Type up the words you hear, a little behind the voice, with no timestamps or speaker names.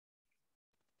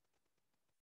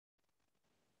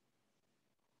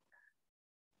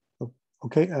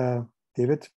Okay,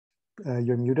 David,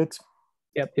 you're muted.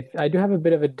 Yep. If I do have a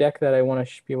bit of a deck that I want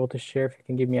to be able to share, if you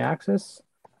can give me access.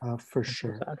 For Thanks for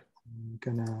sure. that. I'm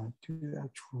gonna do that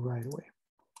right away.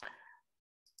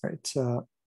 All right,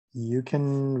 you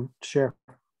can share.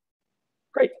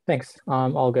 Great. Thanks.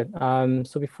 All good.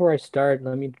 So before I start,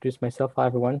 let me introduce myself. Hi,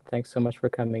 everyone. Thanks so much for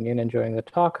coming in and joining the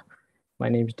talk. My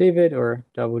name's David, or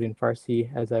Dawood in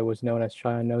Farsi, as I was known as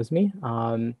Shaya knows me.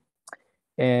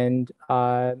 And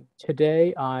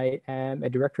today I am a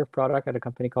director of product at a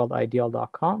company called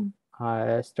ideal.com,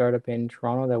 a startup in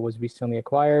Toronto that was recently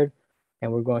acquired,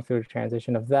 and we're going through the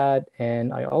transition of that.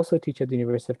 And I also teach at the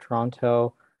University of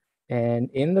Toronto.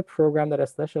 And in the program that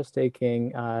Aslesha is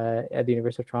taking at the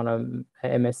University of Toronto,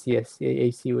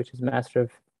 MSc which is Master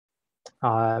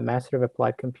of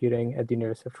Applied Computing at the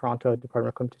University of Toronto, Department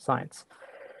of Computer Science.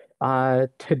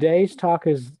 Today's talk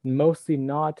is mostly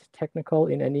not technical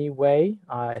in any way.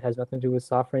 It has nothing to do with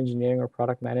software engineering or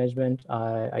product management.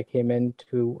 I came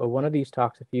into one of these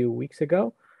talks a few weeks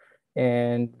ago,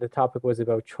 and the topic was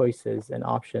about choices and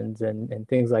options and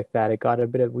things like that.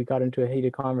 We got into a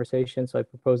heated conversation, so I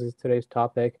proposed today's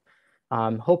topic,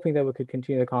 hoping that we could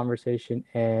continue the conversation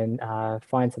and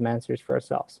find some answers for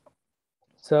ourselves.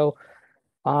 So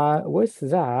with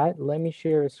that, let me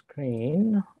share a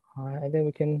screen, and then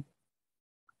we can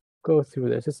go through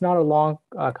this. It's not a long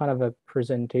kind of a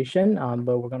presentation,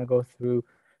 but we're going to go through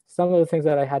some of the things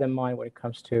that I had in mind when it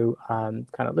comes to kind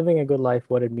of living a good life,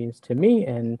 what it means to me,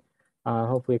 and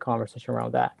hopefully a conversation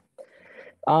around that.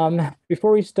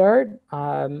 Before we start,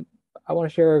 I want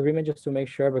to share our agreement just to make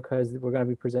sure, because we're going to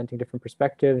be presenting different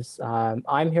perspectives.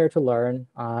 I'm here to learn.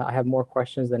 I have more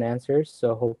questions than answers,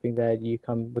 so hoping that you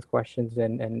come with questions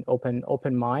and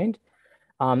open mind.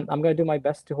 I'm going to do my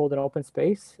best to hold an open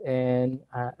space and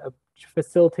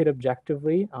facilitate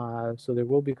objectively. So there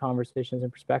will be conversations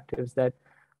and perspectives that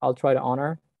I'll try to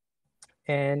honor.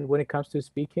 And when it comes to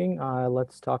speaking,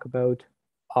 let's talk about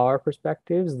our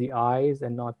perspectives, the I's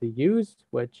and not the U's,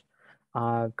 which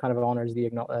kind of honors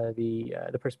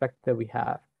the perspective that we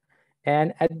have.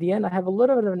 And at the end, I have a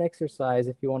little bit of an exercise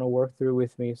if you want to work through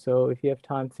with me. So if you have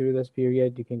time through this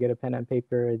period, you can get a pen and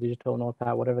paper, a digital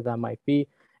notepad, whatever that might be.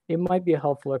 It might be a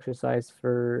helpful exercise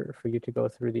for you to go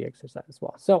through the exercise as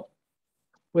well. So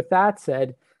with that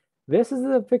said, this is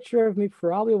a picture of me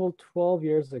probably about 12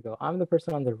 years ago. I'm the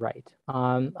person on the right.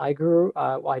 Well,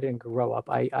 I didn't grow up.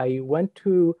 I went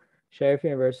to Sharif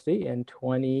University in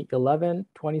 2011,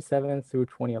 27 through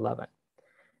 2011.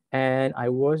 And I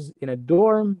was in a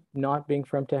dorm, not being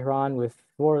from Tehran, with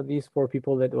these four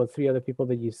people three other people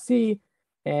that you see.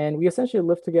 And we essentially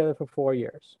lived together for 4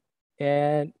 years.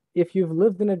 And if you've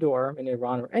lived in a dorm in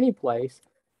Iran or any place,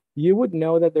 you would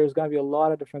know that there's going to be a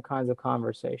lot of different kinds of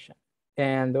conversation.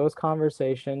 And those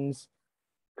conversations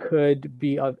could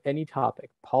be of any topic: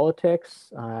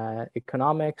 politics,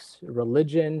 economics,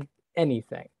 religion,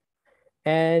 anything.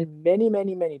 And many,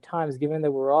 many, many times, given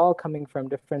that we're all coming from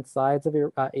different sides of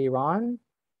Iran,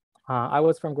 I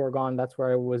was from Gorgan. That's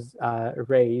where I was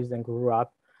raised and grew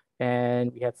up.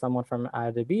 And we had someone from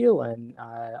Ardabil, and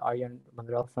Aryan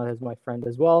Mandralsan is my friend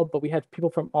as well. But we had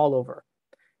people from all over.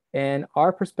 And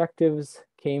our perspectives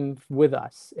came with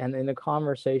us. And in the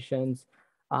conversations,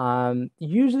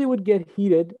 usually would get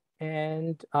heated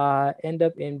and end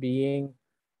up in being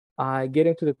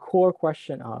getting to the core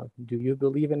question of, do you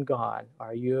believe in God?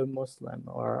 Are you a Muslim?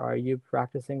 Or are you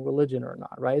practicing religion or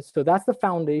not, right? So that's the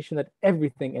foundation that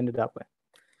everything ended up with.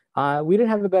 We didn't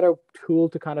have a better tool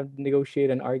to kind of negotiate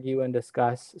and argue and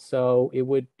discuss. So it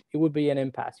would be an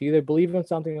impasse. You either believe in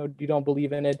something or you don't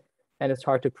believe in it, and it's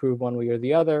hard to prove one way or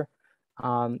the other.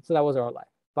 So that was our life.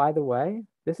 By the way,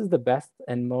 this is the best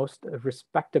and most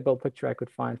respectable picture I could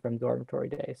find from dormitory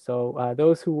days. So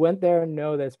those who went there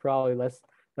know that it's probably less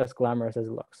glamorous as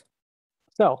it looks.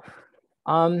 So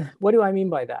what do I mean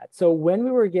by that? So when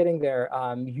we were getting there,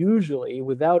 usually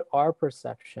without our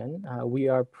perception, we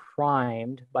are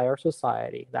primed by our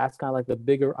society. That's kind of like the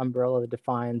bigger umbrella that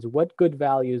defines what good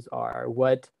values are,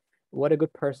 what a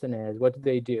good person is, what do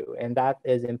they do, and that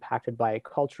is impacted by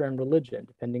culture and religion,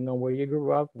 depending on where you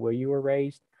grew up, where you were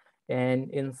raised, and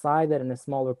inside that, in a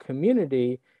smaller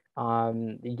community,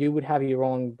 you would have your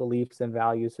own beliefs and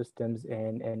value systems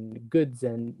and goods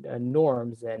and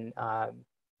norms and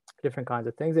different kinds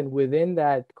of things. And within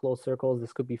that close circles,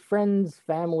 this could be friends,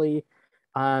 family,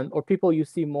 or people you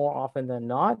see more often than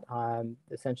not,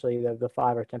 essentially the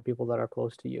 5 or 10 people that are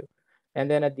close to you. And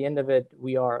then at the end of it,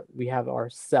 we have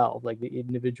ourselves, like the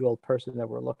individual person that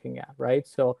we're looking at, right?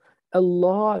 So a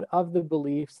lot of the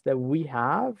beliefs that we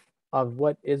have of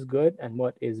what is good and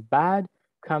what is bad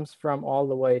comes from all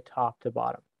the way top to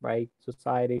bottom, right?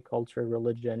 Society, culture,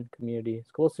 religion, community,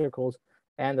 school circles,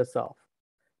 and the self.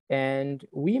 And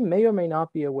we may or may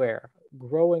not be aware.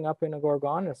 Growing up in a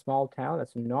Gorgon, a small town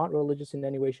that's not religious in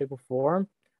any way, shape, or form,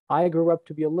 I grew up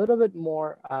to be a little bit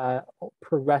more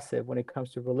progressive when it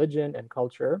comes to religion and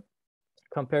culture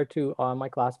compared to my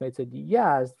classmates at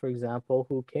Yaz, for example,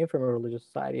 who came from a religious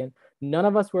society. And none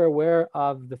of us were aware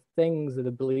of the things or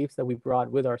the beliefs that we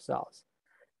brought with ourselves.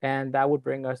 And that would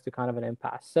bring us to kind of an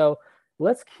impasse. So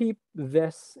let's keep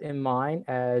this in mind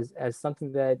as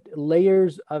something that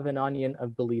layers of an onion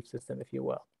of belief system, if you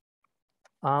will.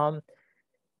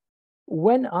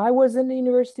 When I was in the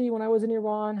university, when I was in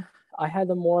Iran, I had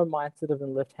the more mindset of the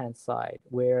left-hand side,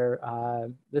 where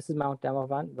this is Mount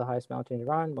Damavand, the highest mountain in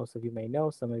Iran. Most of you may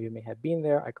know, some of you may have been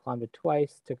there. I climbed it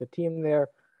twice, took a team there.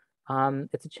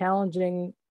 It's a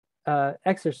challenging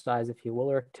exercise, if you will,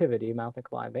 or activity, mountain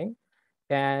climbing.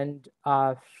 And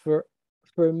for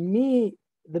me,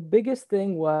 the biggest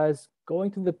thing was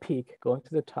going to the peak, going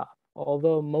to the top.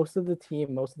 Although most of the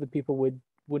team, most of the people would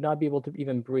not be able to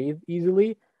even breathe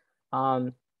easily.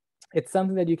 It's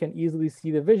something that you can easily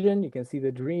see the vision, you can see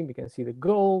the dream, you can see the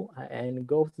goal, and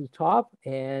go to the top.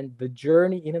 And the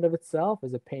journey in and of itself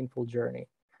is a painful journey,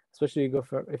 especially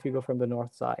if you go from the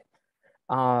north side.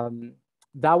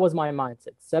 That was my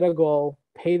mindset. Set a goal,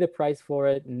 pay the price for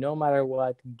it, no matter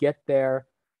what, get there.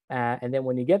 And then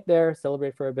when you get there,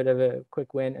 celebrate for a bit of a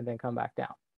quick win and then come back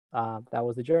down. That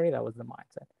was the journey, that was the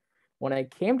mindset. When I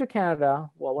came to Canada,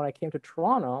 well, when I came to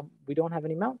Toronto, we don't have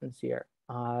any mountains here.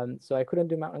 So I couldn't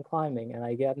do mountain climbing, and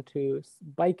I got into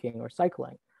biking or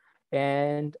cycling.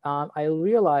 And I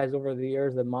realized over the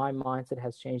years that my mindset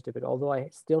has changed a bit, although I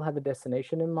still had the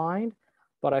destination in mind,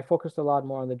 but I focused a lot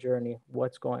more on the journey,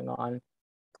 what's going on,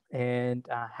 and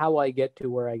how I get to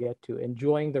where I get to,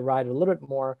 enjoying the ride a little bit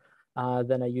more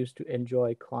than I used to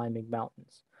enjoy climbing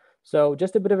mountains. So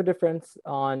just a bit of a difference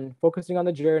on focusing on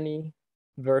the journey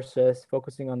versus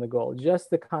focusing on the goal. Just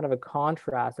the kind of a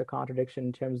contrast, a contradiction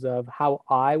in terms of how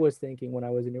I was thinking when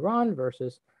I was in Iran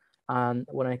versus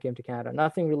when I came to Canada.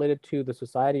 Nothing related to the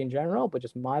society in general, but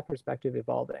just my perspective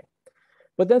evolving.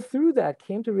 But then through that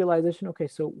came to realization, okay,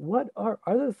 so what are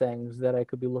other things that I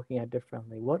could be looking at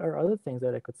differently? What are other things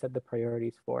that I could set the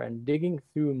priorities for? And digging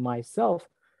through myself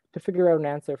to figure out an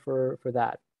answer for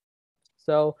that.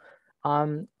 So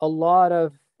a lot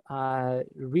of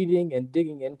reading and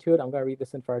digging into it. I'm going to read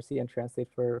this in Farsi and translate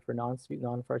for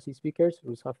non-Farsi speakers.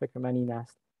 روزها فکر من این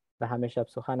است و همه شب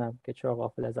سخنم که چرا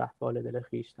غافل از احوال دل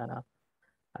خویشتنم.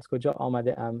 از کجا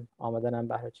آمده ام آمدنم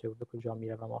بهر چه و به کجا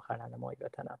میروم آخر ننمای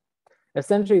وطنم.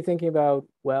 Essentially thinking about,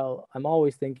 well, I'm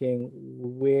always thinking,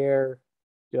 where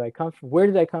do I come from? Where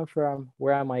did I come from?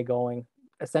 Where am I going?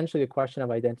 Essentially the question of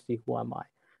identity, who am I?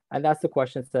 And that's the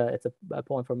question. It's a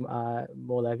poem from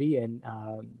Molavi, and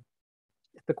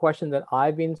it's the question that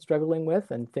I've been struggling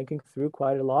with and thinking through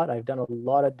quite a lot. I've done a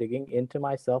lot of digging into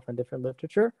myself and different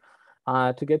literature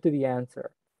to get to the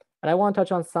answer. And I want to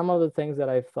touch on some of the things that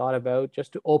I've thought about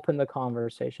just to open the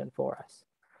conversation for us.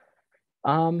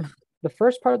 The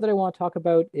first part that I want to talk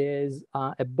about is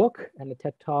a book and a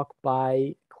TED Talk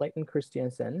by Clayton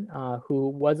Christensen, who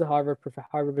was a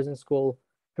Harvard Business School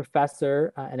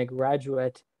professor and a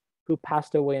graduate who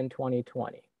passed away in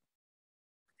 2020.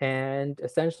 And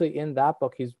essentially in that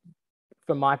book, he's,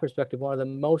 from my perspective, one of the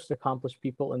most accomplished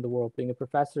people in the world, being a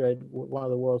professor at one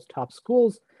of the world's top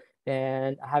schools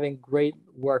and having great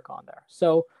work on there.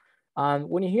 So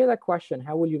when you hear that question,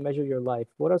 how will you measure your life?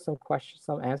 What are some questions,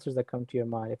 some answers that come to your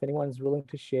mind? If anyone's willing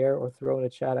to share or throw in a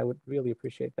chat, I would really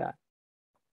appreciate that.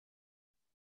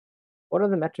 What are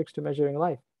the metrics to measuring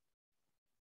life?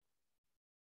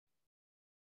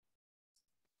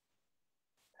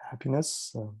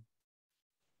 Happiness.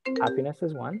 Happiness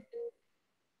is one.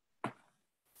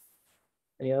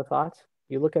 Any other thoughts?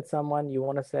 You look at someone, you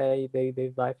want to say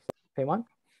they've life. Say one.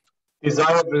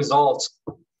 Desired results.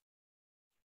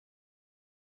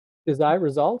 Desired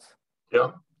results?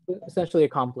 Yeah. Essentially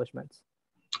accomplishments.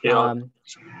 Yeah.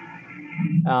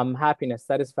 Happiness,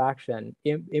 satisfaction,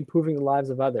 improving the lives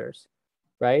of others,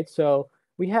 right? So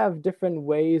we have different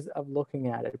ways of looking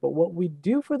at it. But what we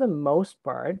do for the most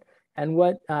part, and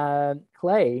what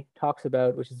Clay talks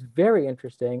about, which is very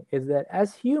interesting, is that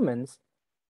as humans,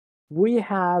 we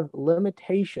have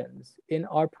limitations in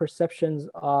our perceptions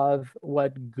of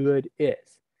what good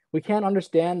is. We can't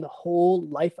understand the whole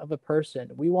life of a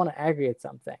person. We want to aggregate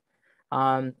something.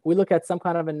 We look at some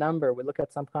kind of a number. We look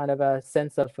at some kind of a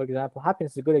sense of, for example,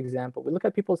 happiness is a good example. We look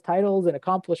at people's titles and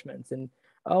accomplishments and,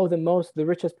 oh, the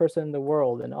richest person in the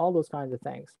world and all those kinds of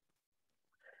things.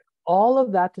 all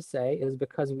of that to say is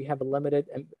because we have a limited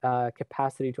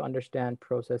capacity to understand,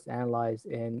 process, analyze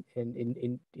in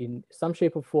some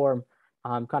shape or form,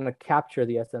 kind of capture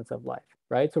the essence of life,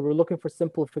 right? So we're looking for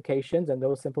simplifications, and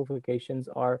those simplifications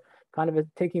are kind of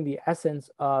taking the essence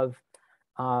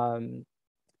um,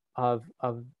 of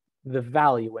the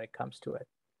value when it comes to it.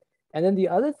 And then the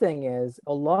other thing is,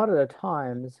 a lot of the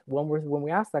times when we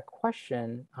ask that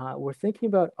question, we're thinking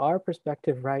about our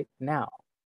perspective right now,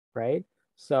 right?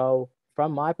 So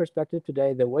from my perspective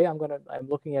today, the way I'm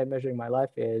looking at measuring my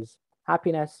life is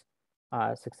happiness,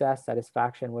 success,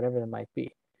 satisfaction, whatever it might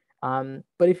be.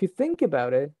 But if you think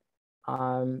about it,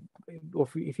 or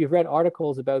if you've read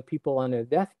articles about people on their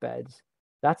deathbeds,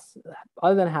 that's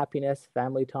other than happiness,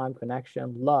 family time,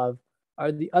 connection, love,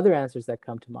 are the other answers that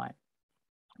come to mind,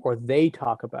 or they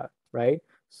talk about, right?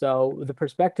 So the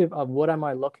perspective of what am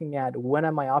I looking at? When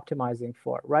am I optimizing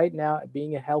for? Right now,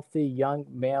 being a healthy young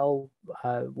male,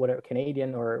 whatever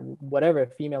Canadian or whatever,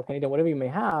 female Canadian, whatever you may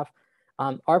have,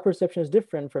 our perception is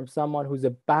different from someone who's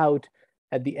about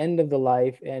at the end of the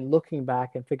life and looking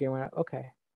back and figuring out, okay,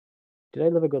 did I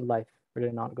live a good life or did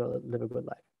I not live a good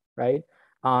life, right?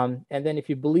 And then if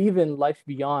you believe in life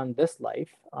beyond this life,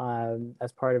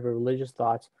 as part of a religious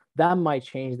thoughts, that might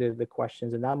change the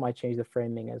questions, and that might change the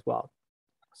framing as well.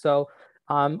 So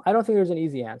I don't think there's an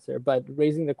easy answer, but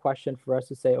raising the question for us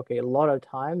to say, okay, a lot of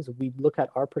times we look at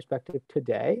our perspective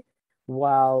today,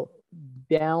 while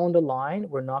down the line,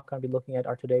 we're not going to be looking at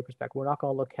our today perspective. We're not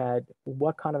going to look at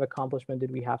what kind of accomplishment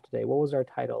did we have today? What was our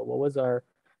title? What was our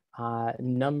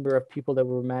number of people that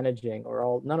we're managing,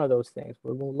 or none of those things.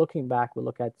 We're looking back, we'll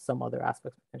look at some other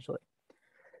aspects potentially.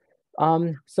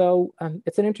 So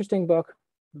it's an interesting book,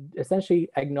 essentially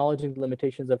acknowledging the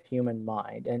limitations of human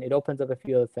mind, and it opens up a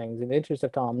few other things. In the interest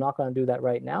of time, I'm not going to do that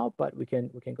right now, but we can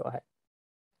go ahead.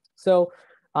 So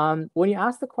when you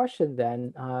ask the question,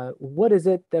 then what is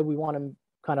it that we want to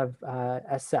kind of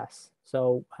assess?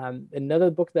 So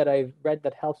another book that I've read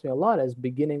that helps me a lot is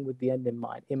Beginning with the End in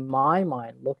Mind. In my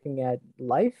mind, looking at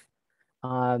life,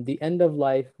 the end of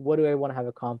life, what do I want to have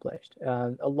accomplished?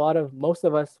 Most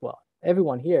of us, well,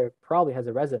 everyone here probably has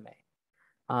a resume.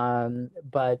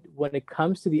 But when it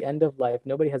comes to the end of life,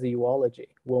 nobody has a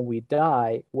eulogy. When we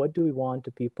die, what do we want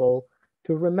to people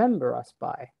to remember us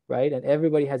by, right? And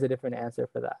everybody has a different answer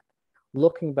for that.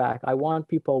 Looking back, I want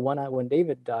people, when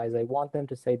David dies, I want them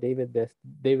to say David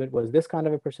was this kind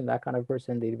of a person, that kind of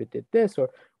person, David did this, or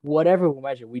whatever we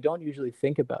measure. We don't usually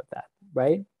think about that,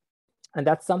 right? And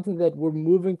that's something that we're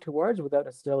moving towards without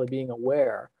necessarily being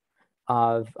aware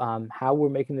of how we're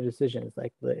making the decisions.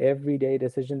 Like the everyday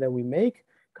decision that we make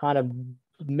kind of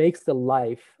makes the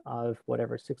life of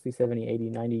whatever 60, 70, 80,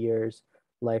 90 years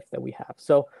life that we have.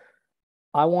 So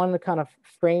I want to kind of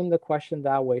frame the question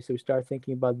that way, so we start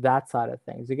thinking about that side of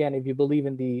things. Again, if you believe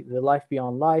in the life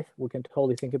beyond life, we can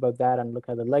totally think about that and look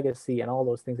at the legacy and all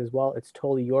those things as well. It's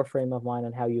totally your frame of mind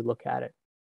and how you look at it.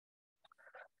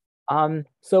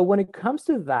 So when it comes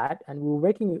to that, and we're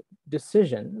making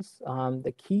decisions,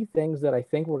 the key things that I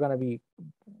think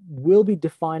will be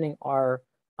defining our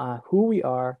who we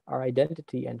are, our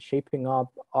identity, and shaping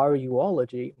up our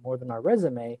eulogy more than our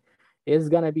resume is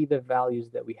going to be the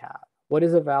values that we have. What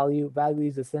is a value? Value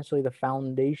is essentially the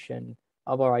foundation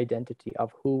of our identity,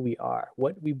 of who we are,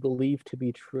 what we believe to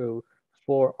be true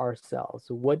for ourselves.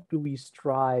 What do we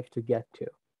strive to get to?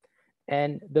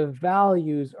 And the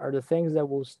values are the things that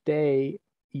will stay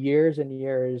years and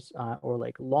years, or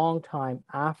like long time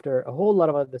after a whole lot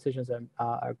of other decisions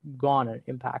are gone and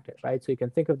impacted, right? So you can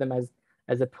think of them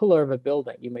as a pillar of a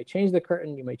building. You may change the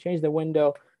curtain, you may change the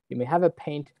window, you may have a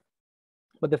paint,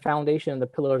 but the foundation and the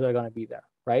pillars are going to be there,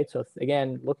 right? So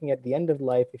again, looking at the end of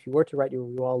life, if you were to write your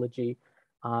eulogy,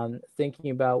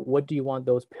 thinking about what do you want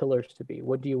those pillars to be?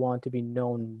 What do you want to be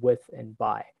known with and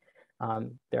by?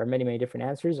 There are many, many different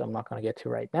answers I'm not going to get to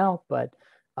right now, but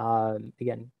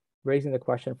again, raising the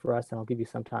question for us, and I'll give you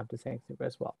some time to think through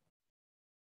as well.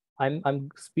 I'm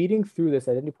speeding through this.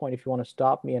 At any point, if you want to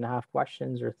stop me and have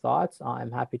questions or thoughts,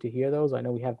 I'm happy to hear those. I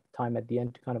know we have time at the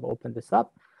end to kind of open this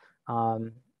up,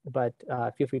 but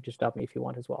feel free to stop me if you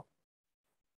want as well.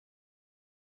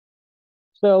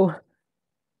 So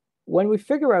when we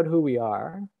figure out who we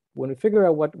are, when we figure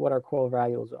out what our core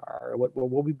values are, what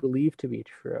we believe to be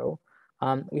true,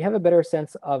 we have a better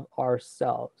sense of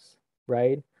ourselves,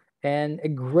 right? And a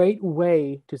great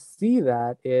way to see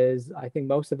that is, I think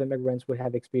most of immigrants would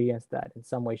have experienced that in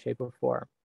some way, shape, or form.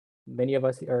 Many of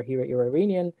us are here,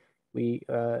 Iranian. We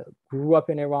grew up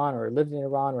in Iran or lived in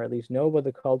Iran, or at least know about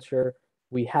the culture.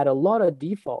 We had a lot of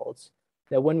defaults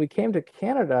that when we came to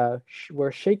Canada,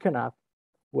 were shaken up,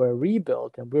 were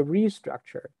rebuilt, and were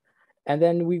restructured. And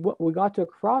then we got to a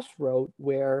crossroad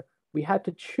where we had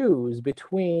to choose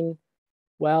between,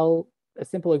 well, a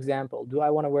simple example, do I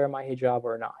want to wear my hijab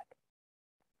or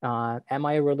not? Am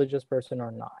I a religious person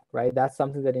or not, right? That's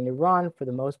something that in Iran, for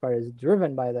the most part, is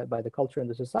driven by the culture and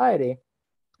the society.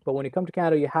 But when you come to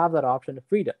Canada, you have that option of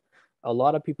freedom. A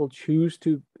lot of people choose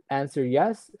to answer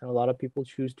yes, and a lot of people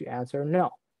choose to answer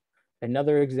no.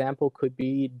 Another example could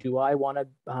be, do I want to,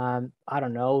 I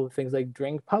don't know, things like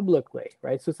drink publicly,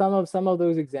 right? So some of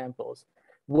those examples,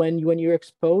 when you're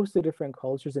exposed to different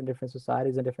cultures and different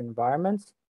societies and different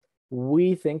environments,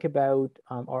 we think about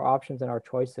our options and our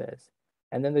choices,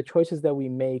 and then the choices that we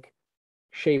make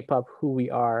shape up who we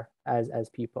are as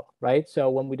people, right? So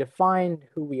when we define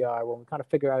who we are, when we kind of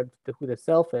figure out who the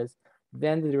self is,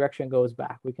 then the direction goes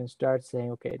back. We can start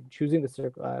saying, okay, choosing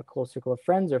the close circle of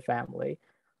friends or family,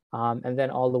 and then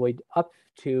all the way up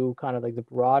to kind of like the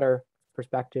broader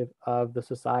perspective of the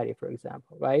society, for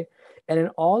example, right? And in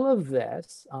all of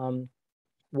this,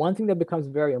 one thing that becomes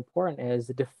very important is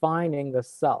defining the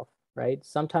self, right?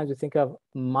 Sometimes we think of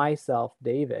myself,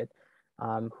 David,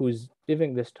 who's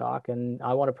giving this talk, and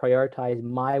I want to prioritize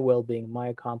my well-being, my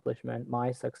accomplishment,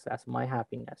 my success, my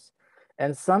happiness.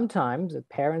 And sometimes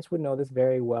parents would know this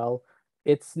very well.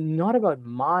 It's not about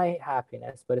my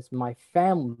happiness, but it's my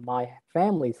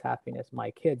family's happiness,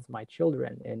 my kids, my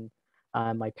children,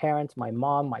 and my parents, my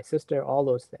mom, my sister, all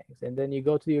those things. And then you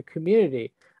go to your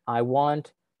community. I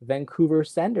want Vancouver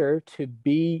Center to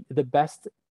be the best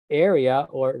area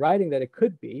or riding that it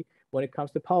could be when it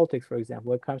comes to politics, for example,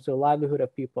 when it comes to the livelihood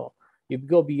of people. You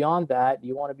go beyond that.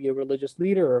 You want to be a religious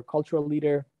leader or a cultural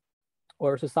leader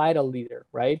or a societal leader,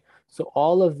 right? So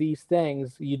all of these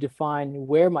things, you define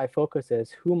where my focus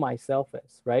is, who myself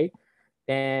is, right?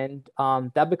 And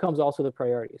that becomes also the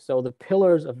priority. So the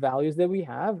pillars of values that we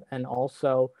have, and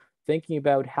also thinking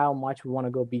about how much we want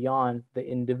to go beyond the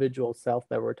individual self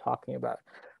that we're talking about.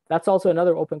 That's also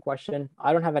another open question.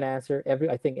 I don't have an answer.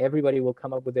 I think everybody will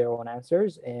come up with their own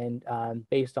answers, and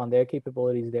based on their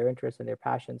capabilities, their interests, and their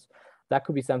passions, that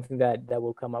could be something that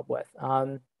we'll come up with.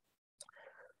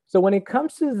 So when it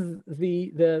comes to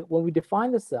when we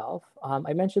define the self,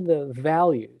 I mentioned the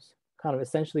values kind of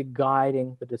essentially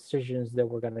guiding the decisions that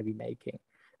we're going to be making.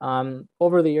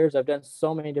 Over the years, I've done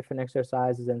so many different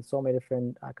exercises and so many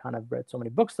different, I kind of read so many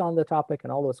books on the topic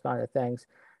and all those kind of things.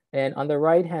 And on the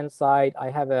right-hand side, I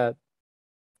have a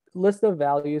list of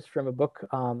values from a book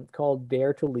called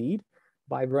Dare to Lead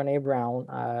by Brené Brown.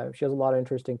 She has a lot of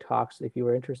interesting talks if you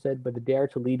were interested, but the Dare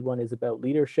to Lead one is about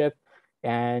leadership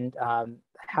and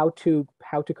how to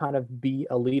kind of be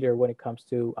a leader when it comes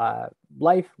to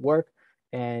life, work,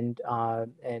 and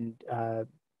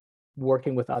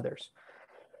working with others.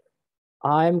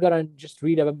 I'm gonna just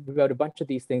read about a bunch of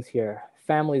these things here.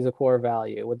 Family is a core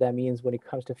value. What that means when it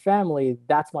comes to family,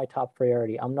 that's my top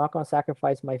priority. I'm not gonna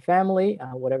sacrifice my family,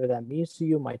 whatever that means to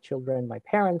you, my children, my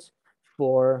parents,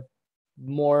 for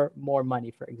more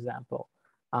money, for example.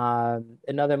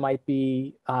 Another might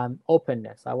be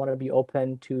openness. I want to be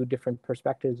open to different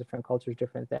perspectives, different cultures,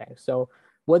 different things. So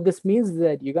what this means is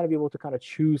that you're going to be able to kind of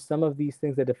choose some of these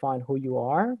things that define who you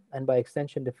are, and by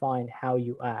extension, define how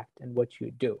you act and what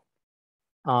you do.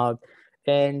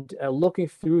 And looking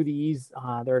through these,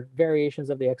 there are variations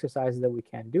of the exercises that we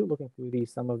can do. Looking through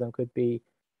these, some of them could be,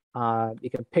 you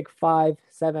can pick 5,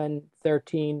 7,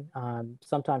 13,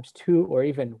 sometimes 2 or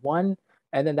even 1.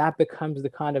 And then that becomes the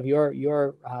kind of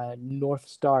your North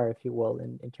Star, if you will,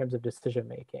 in terms of decision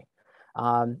making.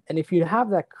 And if you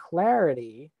have that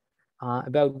clarity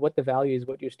about what the value is,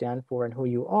 what you stand for, and who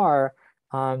you are,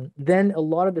 then a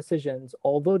lot of decisions,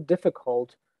 although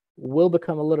difficult, will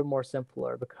become a little more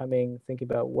simpler, thinking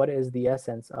about what is the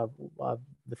essence of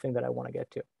the thing that I want to get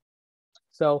to.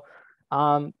 So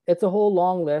it's a whole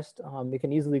long list. You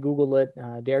can easily Google it,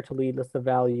 Dare to Lead, list of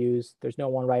values. There's no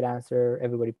one right answer.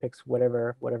 Everybody picks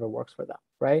whatever works for them,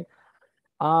 right?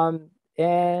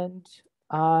 And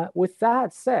with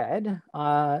that said,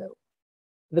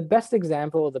 the best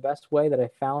example, the best way that I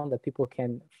found that people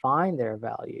can find their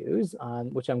values,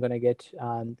 which I'm going to get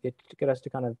us to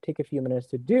kind of take a few minutes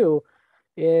to do,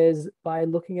 is by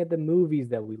looking at the movies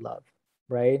that we love,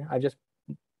 right?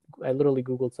 I literally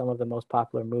Googled some of the most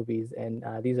popular movies, and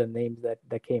these are names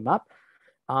that came up.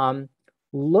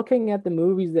 Looking at the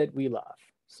movies that we love.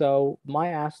 So my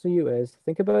ask to you is,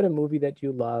 think about a movie that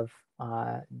you love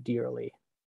dearly.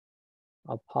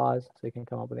 I'll pause so you can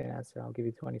come up with an answer. I'll give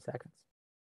you 20 seconds.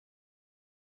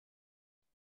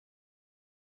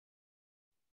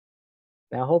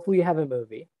 Now, hopefully you have a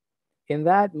movie. In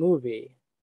that movie,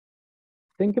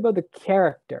 think about the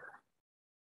character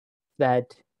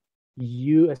that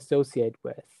you associate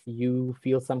with, you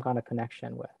feel some kind of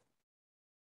connection with.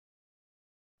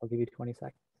 I'll give you 20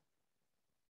 seconds.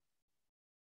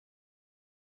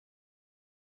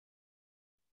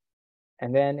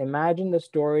 And then imagine the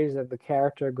stories that the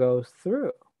character goes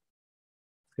throughout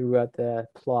the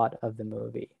plot of the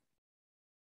movie.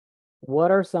 What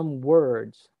are some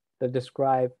words that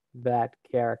describe that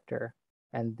character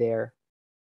and their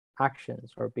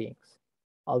actions or beings?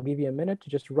 I'll give you a minute to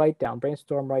just write down,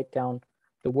 brainstorm, write down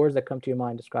the words that come to your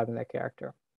mind describing that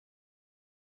character.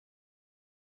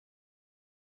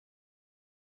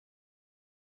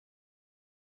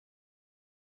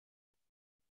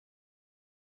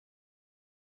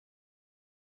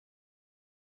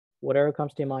 Whatever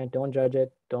comes to your mind, don't judge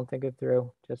it, don't think it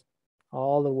through, just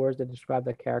all the words that describe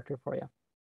that character for you.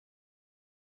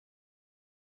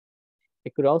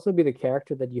 It could also be the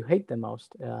character that you hate the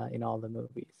most in all the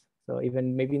movies. So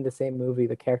even maybe in the same movie,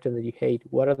 the character that you hate,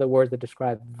 what are the words that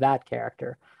describe that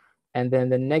character? And then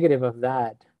the negative of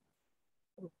that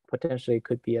potentially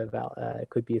could be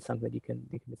something that you can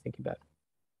be thinking about.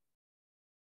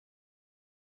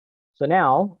 So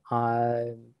now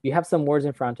you have some words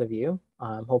in front of you.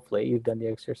 Hopefully you've done the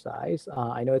exercise.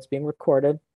 I know it's being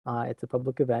recorded. It's a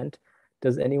public event.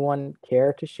 Does anyone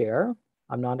care to share?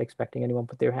 I'm not expecting anyone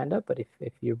put their hand up, but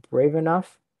if you're brave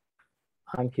enough,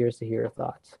 I'm curious to hear your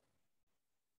thoughts.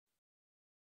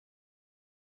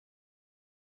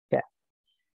 Yeah.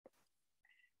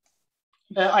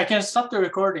 I can stop the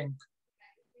recording.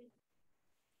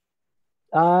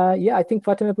 Yeah, I think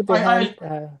Fatima put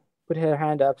her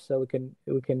hand up, so we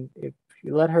can if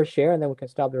you let her share, and then we can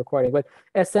stop the recording. But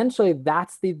essentially,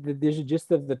 that's the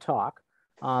gist of the talk.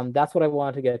 That's what I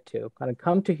wanted to get to. Kind of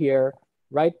come to here,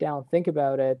 write down, think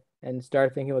about it, and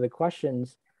start thinking of the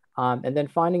questions, and then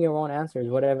finding your own answers,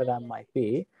 whatever that might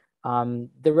be.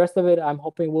 The rest of it, I'm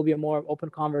hoping, will be a more open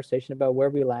conversation about where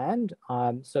we land.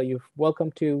 So you're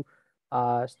welcome to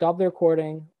stop the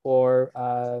recording or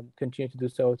continue to do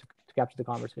so to capture the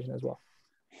conversation as well.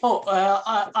 Oh,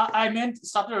 I meant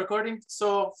stop the recording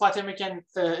so Fatima can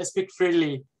speak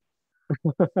freely.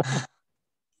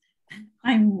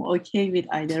 I'm okay with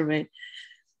either way.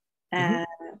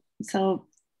 So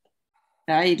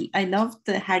I loved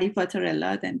Harry Potter a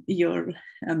lot, and your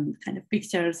kind of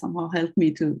picture somehow helped me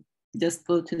to just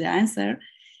go to the answer.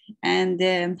 And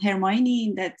Hermione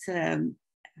in that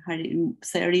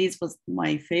series was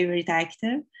my favorite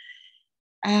actor.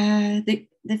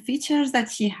 The features that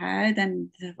she had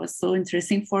and was so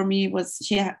interesting for me was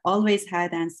she always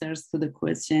had answers to the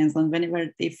questions, and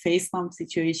whenever they faced some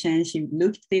situation, she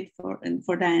looked it for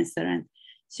the answer, and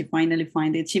she finally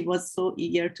found it. She was so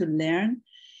eager to learn.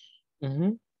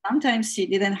 Mm-hmm. Sometimes she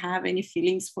didn't have any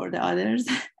feelings for the others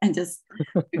and just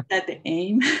looked at the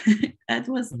aim. That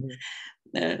was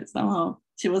somehow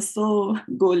she was so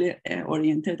goal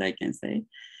oriented, I can say.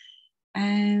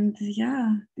 And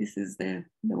yeah, this is the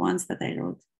ones that I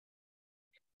wrote.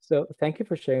 So thank you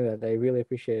for sharing that. I really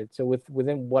appreciate it. So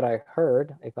within what I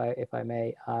heard, if I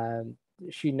may,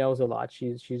 she knows a lot.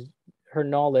 She's her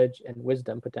knowledge and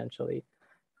wisdom, potentially,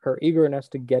 her eagerness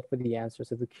to get for the answer,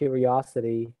 so the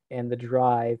curiosity and the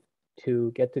drive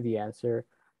to get to the answer,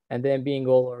 and then being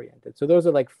goal oriented. So those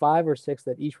are like 5 or 6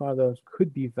 that each one of those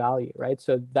could be value, right?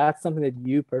 So that's something that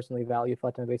you personally value,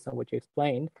 Fatima, based on what you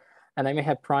explained. And I may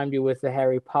have primed you with the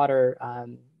Harry Potter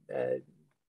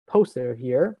poster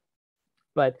here,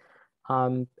 but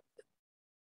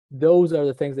those are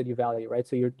the things that you value, right?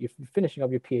 So you're finishing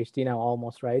up your PhD now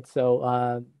almost, right?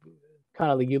 So kind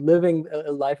of like you're living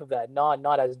a life of that,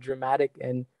 not as dramatic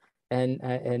and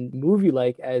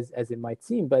movie-like as it might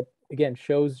seem, but again,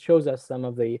 shows us some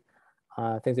of the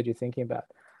things that you're thinking about.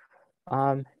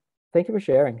 Thank you for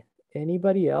sharing.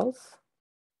 Anybody else?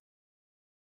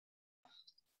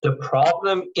 The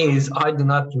problem is I do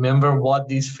not remember what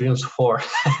these films for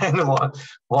and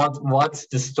what's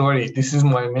the story. This is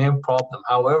my main problem.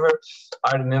 However,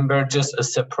 I remember just a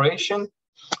separation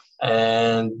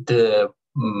and the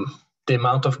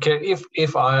amount of care.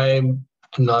 If I'm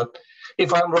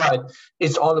right,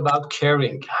 it's all about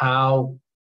caring. How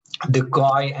the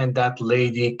guy and that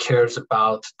lady cares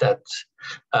about that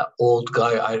old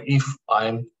guy. If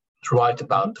I'm right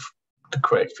about the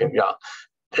correct film, yeah.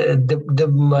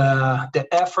 The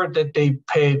effort that they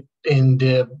paid in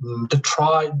the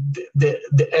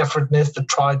effortness,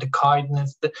 the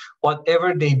kindness,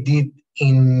 whatever they did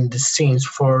in the scenes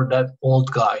for that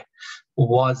old guy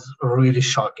was really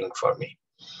shocking for me.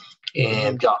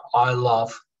 And yeah, I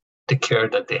love the care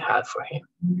that they had for him.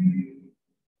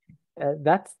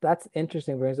 That's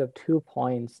interesting. Brings up 2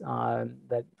 points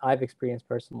that I've experienced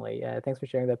personally. Thanks for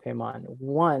sharing that, Payman.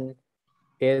 One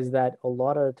is that a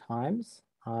lot of times,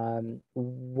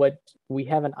 what we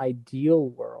have an ideal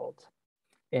world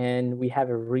and we have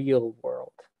a real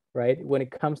world, right? When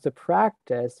it comes to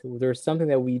practice, there's something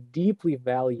that we deeply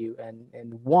value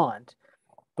and want,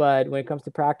 but when it comes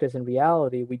to practice and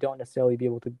reality, we don't necessarily be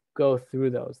able to go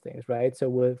through those things, right?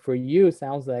 So for you, it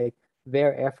sounds like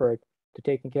their effort to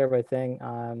taking care of, I think,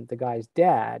 the guy's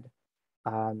dad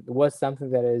was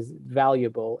something that is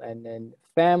valuable, and then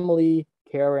family,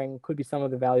 caring could be some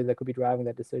of the values that could be driving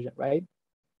that decision, right?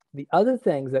 The other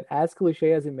things that, as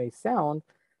cliche as it may sound,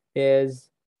 is,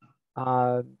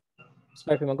 sorry,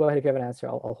 go ahead if you have an answer.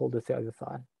 I'll hold this other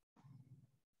thought.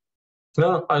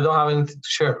 No, I don't have anything to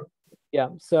share. Yeah.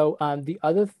 So the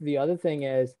other thing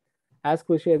is, as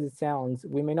cliche as it sounds,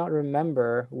 we may not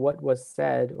remember what was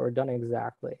said or done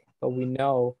exactly, but we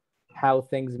know how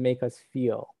things make us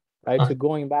feel, right? So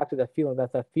going back to that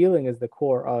feeling is the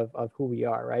core of who we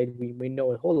are, right? We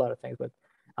know a whole lot of things, but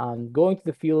going to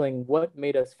the feeling, what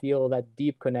made us feel that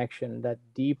deep connection, that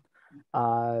deep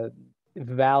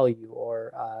value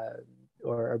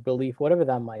or belief, whatever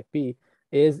that might be,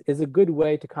 is a good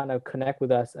way to kind of connect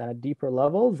with us at a deeper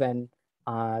level than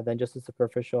just a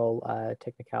superficial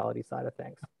technicality side of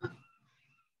things.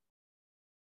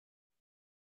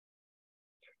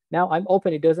 Now I'm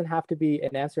open. It doesn't have to be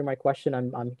an answer to my question.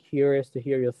 I'm curious to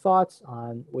hear your thoughts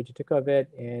on what you took of it,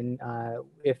 and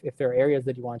if there are areas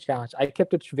that you want to challenge. I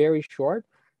kept it very short,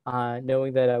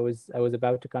 knowing that I was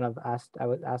about to kind of I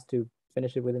was asked to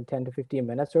finish it within 10 to 15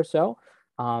 minutes or so.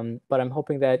 But I'm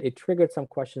hoping that it triggered some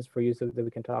questions for you so that we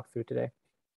can talk through today.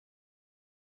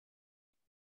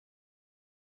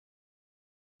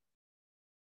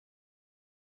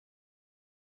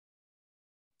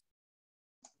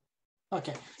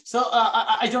 Okay, so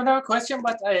I don't have a question,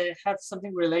 but I have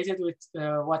something related with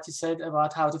what you said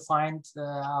about how to find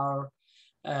our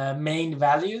main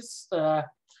values.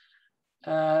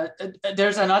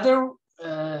 There's another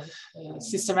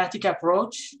systematic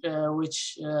approach,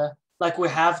 which like we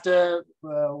have the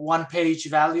one-page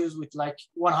values with like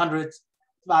 100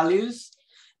 values.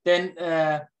 Then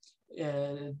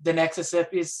the next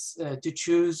step is to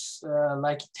choose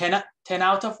like 10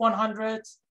 out of 100.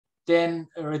 Then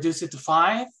reduce it to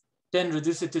 5, then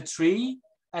reduce it to 3,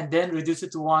 and then reduce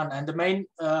it to 1. And the main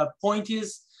point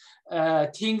is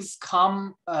things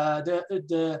come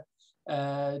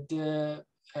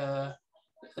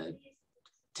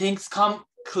things come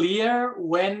clear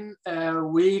when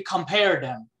we compare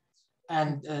them,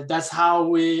 and that's how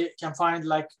we can find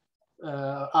like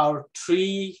our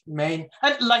 3 main,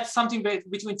 and like something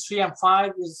between 3 and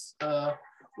 5 is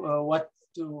what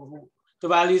the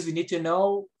values we need to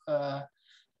know.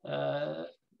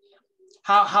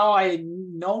 How I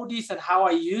know this and how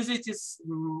I use it is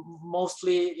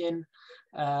mostly in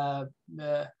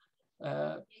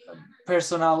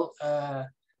personal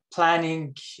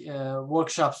planning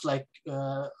workshops. Like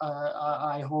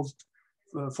I hold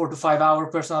 4 to 5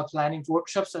 hour personal planning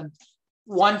workshops, and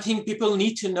one thing people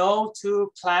need to know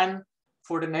to plan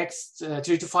for the next 3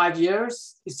 to 5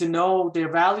 years is to know their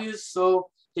values, so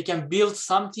they can build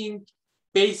something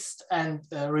based and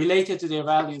related to their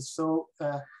values, so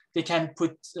they can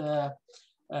put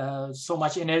so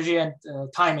much energy and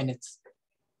time in it.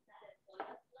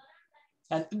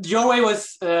 And your way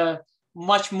was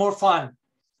much more fun.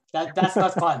 That's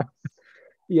not fun.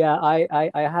 Yeah, I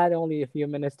had only a few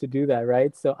minutes to do that,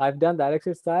 right? So I've done that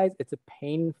exercise. It's a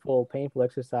painful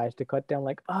exercise to cut down,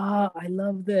 like, I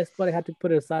love this, but I had to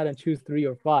put it aside and choose 3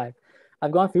 or 5.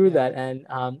 I've gone through that, and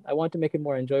I want to make it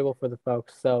more enjoyable for the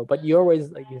folks. So, but your way is,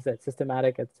 like you said,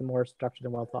 systematic. It's more structured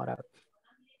and well thought out.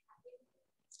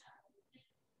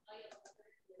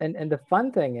 And the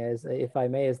fun thing is, if I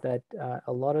may, is that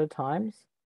a lot of times,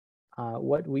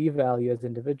 what we value as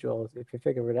individuals, if you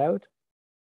figure it out,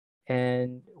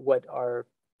 and what our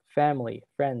family,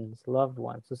 friends, loved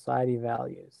ones, society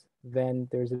values, then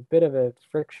there's a bit of a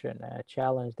friction, a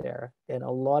challenge there, and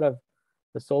a lot of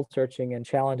the soul searching and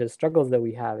challenges, struggles that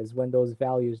we have is when those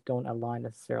values don't align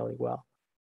necessarily well.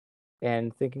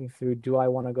 And thinking through, do I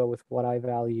want to go with what I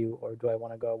value, or do I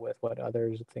want to go with what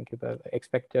others think about,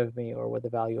 expect of me, or what the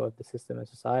value of the system and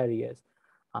society is?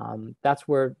 That's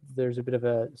where there's a bit of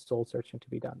a soul searching to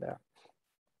be done there.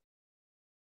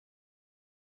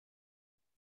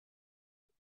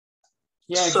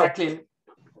 Yeah, exactly.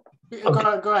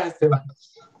 Okay. Go ahead.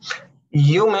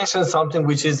 You mentioned something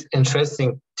which is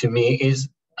interesting to me, is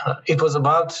it was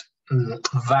about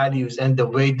values and the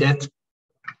way that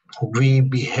we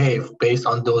behave based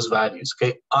on those values.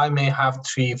 Okay, I may have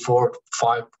 3, 4,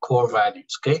 5 core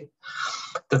values. Okay,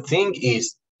 the thing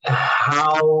is,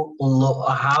 how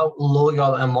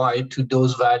loyal am I to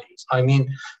those values? I mean,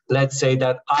 let's say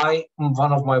that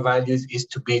one of my values is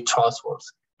to be trustworthy.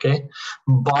 Okay,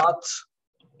 but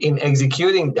in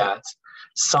executing that,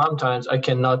 sometimes I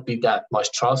cannot be that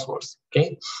much trustworthy,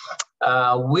 okay?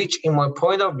 Which in my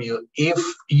point of view, if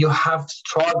you have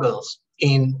struggles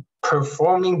in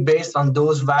performing based on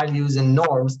those values and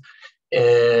norms,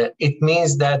 it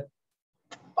means that,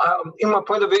 in my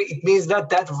point of view, it means that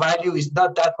that value is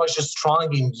not that much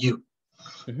strong in you,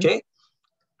 okay?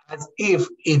 As if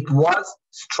it was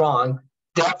strong,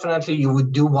 definitely you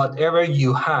would do whatever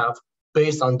you have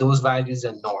based on those values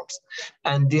and norms.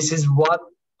 And this is what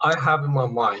I have in my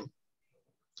mind.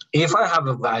 If I have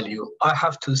a value, I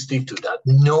have to stick to that,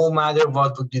 no matter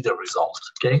what would be the result,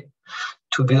 okay?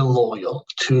 To be loyal,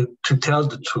 to tell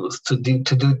the truth, to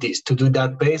do this, to do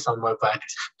that based on my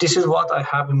values. This is what I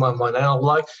have in my mind. And I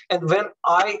like, and when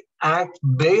I act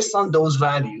based on those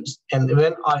values, and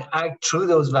when I act through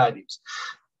those values,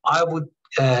 I would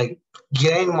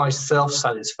gain my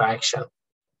self-satisfaction,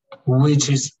 which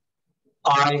is,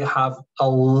 I have a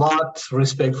lot of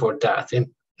respect for that. And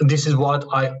this is what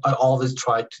I always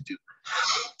try to do.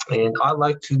 And I'd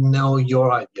like to know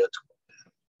your idea too.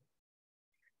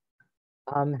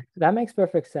 That makes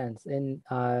perfect sense. And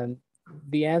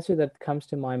the answer that comes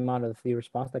to my mind, or the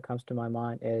response that comes to my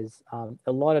mind is,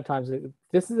 a lot of times,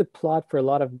 this is a plot for a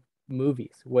lot of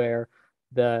movies where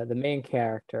the main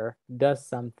character does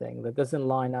something that doesn't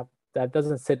line up, that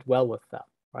doesn't sit well with them,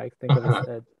 right? Think of it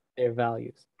as their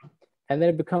values. And then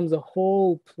it becomes a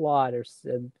whole plot or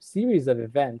a series of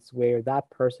events where that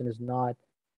person is not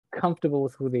comfortable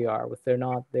with who they are,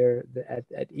 they're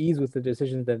at ease with the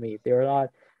decisions they make.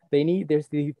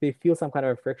 They feel some kind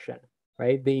of a friction,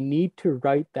 right? They need to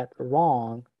right that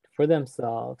wrong for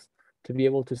themselves to be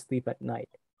able to sleep at night,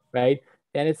 right?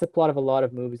 And it's a plot of a lot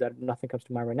of movies that nothing comes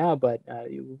to mind right now, but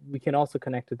we can also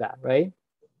connect to that, right?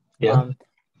 Yeah.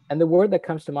 And the word that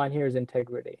comes to mind here is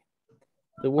integrity.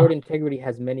 The word integrity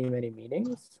has many, many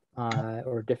meanings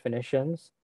or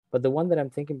definitions, but the one that I'm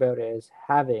thinking about is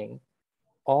having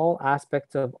all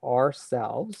aspects of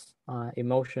ourselves,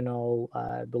 emotional,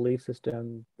 belief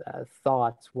system,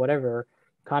 thoughts, whatever,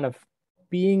 kind of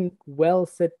being well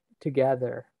set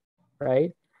together,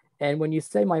 right? And when you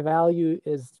say my value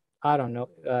is, I don't know,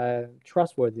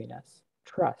 trustworthiness,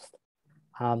 trust,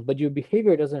 but your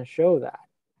behavior doesn't show that,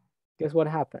 guess what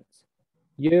happens?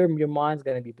 Your mind's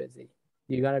gonna be busy.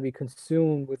 You're gonna be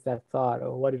consumed with that thought,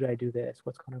 oh, what did I do this?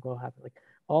 What's gonna go happen? Like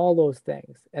all those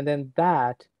things. And then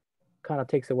that kind of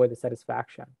takes away the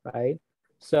satisfaction, right?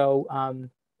 So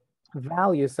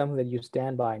value is something that you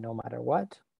stand by no matter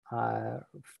what.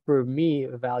 For me,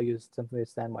 value is something to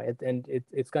stand by. And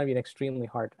it's going to be an extremely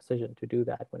hard decision to do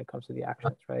that when it comes to the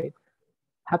actions, right?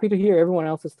 Happy to hear everyone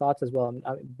else's thoughts as well.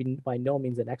 I'm by no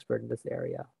means an expert in this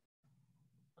area.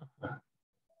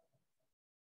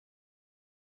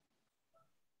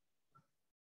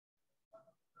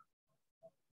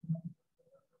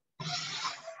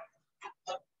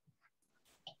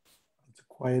 It's a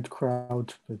quiet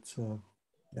crowd, but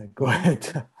yeah, go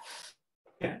ahead.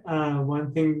 Yeah,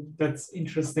 one thing that's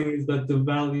interesting is that the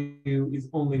value is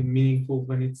only meaningful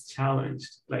when it's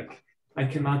challenged. Like, I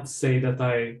cannot say that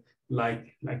I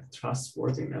like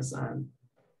trustworthiness and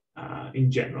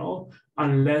in general,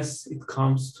 unless it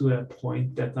comes to a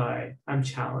point that I am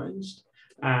challenged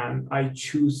and I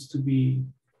choose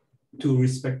to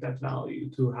respect that value,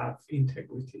 to have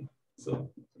integrity. So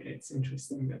it's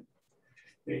interesting that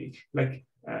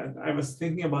I was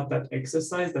thinking about that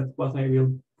exercise, that what I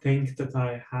will think that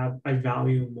I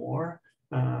value more,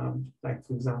 like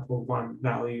for example, one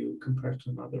value compared to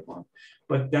another one.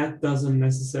 But that doesn't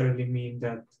necessarily mean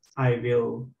that I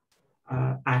will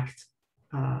act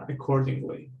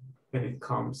accordingly when it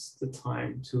comes the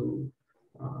time to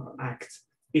act.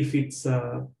 If it's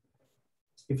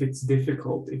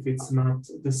difficult, if it's not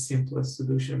the simplest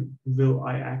solution, will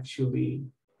I actually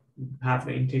have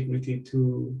the integrity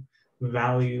to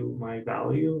value my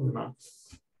value or not?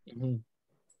 Mm-hmm.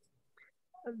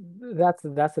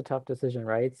 That's a tough decision,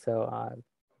 right? So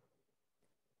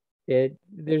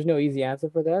there's no easy answer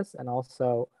for this, and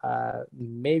also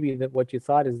maybe that what you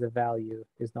thought is the value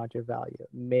is not your value.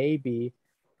 Maybe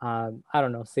I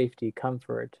don't know, safety,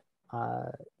 comfort,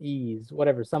 ease,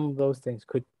 whatever. Some of those things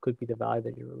could be the value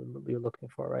that you're looking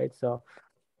for, right? So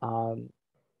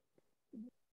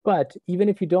but even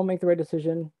if you don't make the right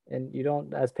decision and you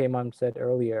don't, as Payman said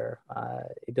earlier,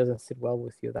 it doesn't sit well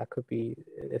with you, that could be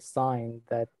a sign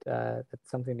that that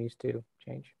something needs to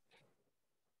change.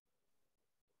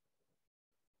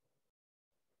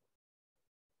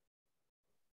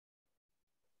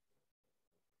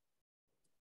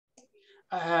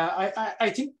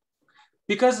 I think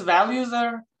because values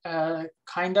are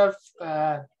kind of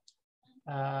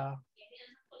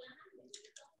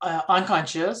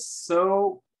unconscious,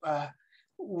 so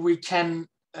we can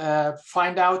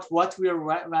find out what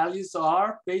our values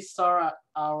are based on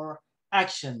our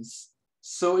actions.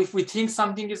 So if we think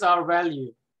something is our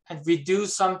value and we do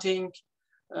something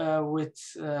with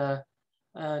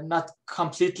not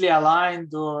completely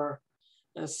aligned, or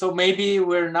so maybe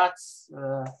we're not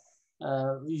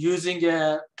using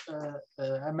a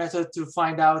method to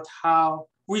find out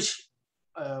which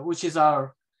is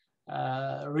our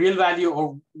real value,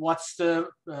 or what's the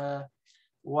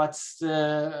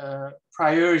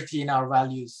priority in our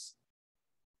values,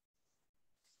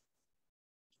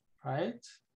 right?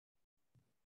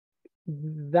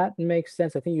 That makes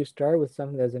sense. I think you started with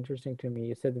something that's interesting to me.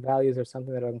 You said the values are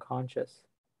something that are unconscious,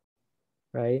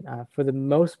 right? For the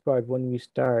most part, when we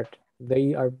start,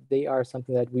 they are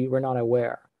something that we're not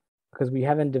aware, because we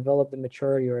haven't developed the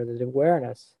maturity or the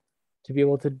awareness to be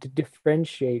able to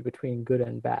differentiate between good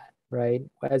and bad, right?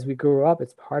 As we grow up,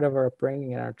 it's part of our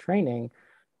upbringing and our training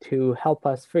to help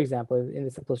us, for example, in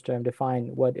the simplest term,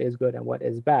 define what is good and what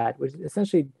is bad, which is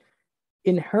essentially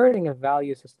inheriting a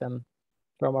value system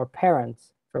from our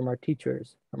parents, from our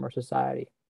teachers, from our society,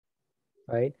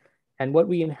 right? And what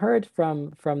we inherit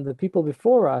from the people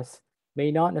before us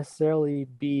may not necessarily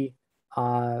be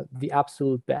the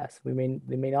absolute best. They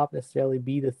may not necessarily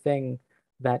be the thing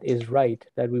that is right,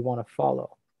 that we want to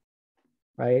follow,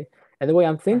 right? And the way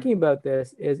I'm thinking about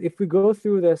this is, if we go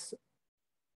through this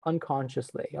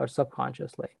unconsciously or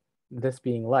subconsciously, this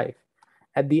being life,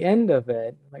 at the end of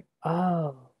it, like,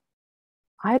 oh,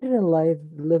 I didn't live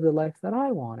the life that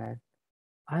I wanted.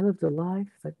 I lived a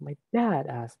life that my dad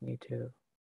asked me to.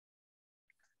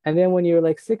 And then when you're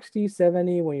like 60,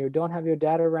 70, when you don't have your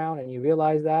dad around and you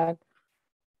realize that,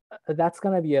 that's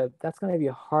gonna be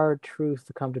a hard truth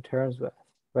to come to terms with,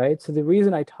 right? So the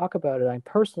reason I talk about it, I'm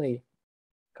personally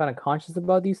kind of conscious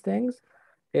about these things,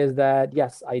 is that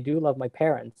yes, I do love my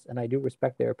parents and I do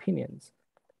respect their opinions,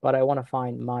 but I want to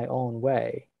find my own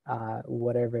way,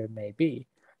 whatever it may be.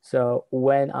 So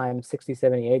when I'm 60,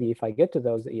 70, 80, if I get to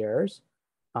those years,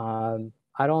 I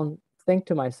don't think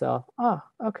to myself, oh,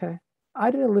 okay, I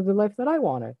didn't live the life that I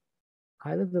wanted.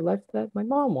 I lived the life that my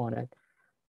mom wanted.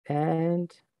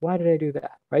 And why did I do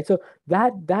that? Right? So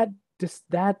that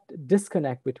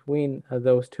disconnect between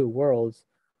those two worlds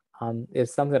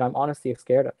is something that I'm honestly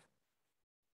scared of.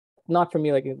 Not for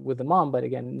me, like with the mom, but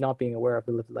again, not being aware of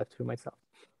the lived life through myself.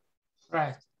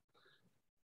 Right.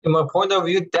 In my point of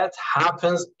view, that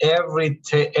happens every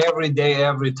day,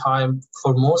 every time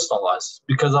for most of us,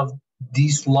 because of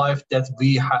this life that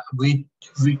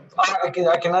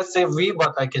I cannot say we,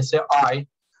 but I can say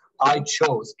I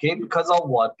chose. Okay, because of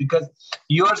what? Because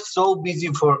you are so busy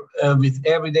with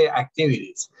everyday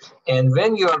activities, and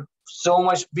when you're so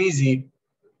much busy,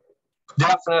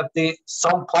 definitely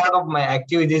some part of my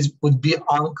activities would be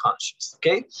unconscious.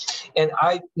 Okay, and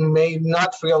I may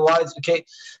not realize. Okay,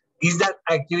 is that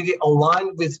activity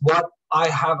aligned with what I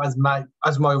have as my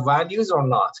values or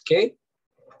not? Okay,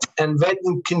 and when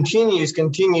it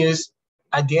continues,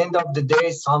 at the end of the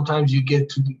day, sometimes you get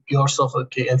to yourself,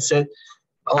 okay, and said,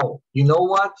 oh, you know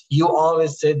what? You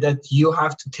always said that you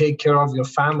have to take care of your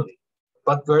family,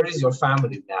 but where is your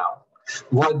family now?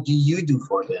 What do you do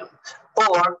for them?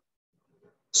 Or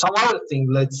some other thing,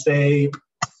 let's say,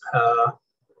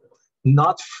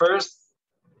 not first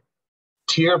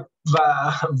tier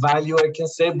value, I can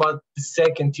say, but the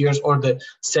second tiers or the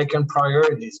second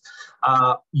priorities,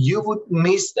 you would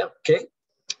miss them, okay?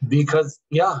 Because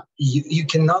you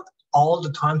cannot all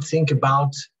the time think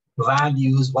about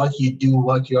values, what you do,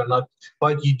 what you are not,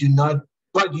 what you do not,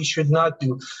 what you should not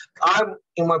do.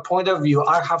 In my point of view,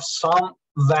 I have some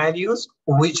values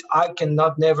which I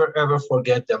cannot never ever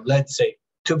forget them. Let's say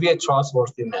to be a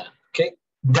trustworthy man, okay?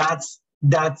 That's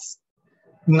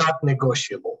not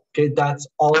negotiable, okay? That's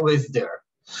always there.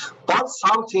 But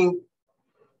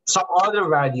some other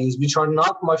values which are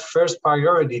not my first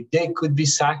priority, they could be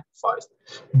sacrificed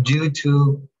due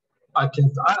to I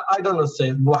don't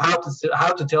know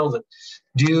how to tell them,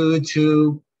 due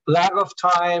to lack of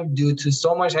time, due to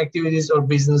so much activities or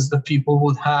business that people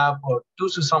would have, or due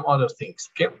to some other things.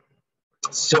 Okay,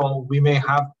 so we may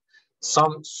have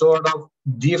some sort of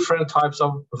different types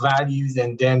of values,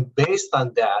 and then based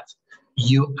on that,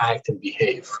 you act and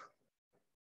behave.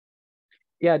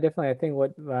 Yeah, definitely. I think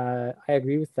I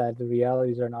agree with that. The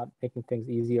realities are not making things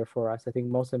easier for us. I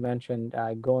think Mosa mentioned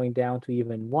going down to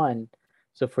even one.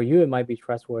 So for you, it might be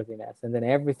trustworthiness, and then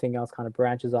everything else kind of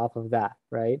branches off of that,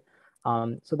 right?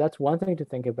 So that's one thing to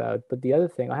think about. But the other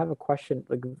thing, I have a question.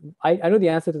 Like, I know the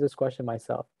answer to this question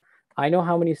myself. I know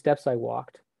how many steps I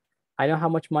walked. I know how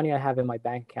much money I have in my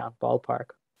bank account,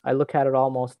 ballpark. I look at it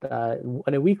almost on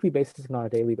a weekly basis and on a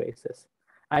daily basis.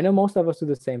 I know most of us do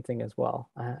the same thing as well.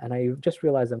 And I just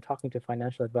realized I'm talking to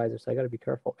financial advisors, so I got to be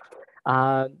careful.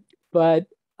 But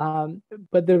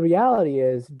the reality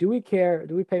is, do we care?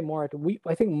 Do we pay more?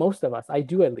 I think most of us, I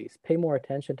do at least, pay more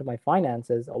attention to my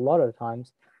finances a lot of the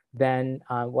times than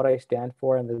what I stand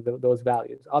for and those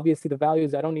values. Obviously, the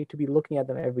values, I don't need to be looking at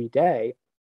them every day,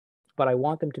 but I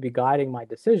want them to be guiding my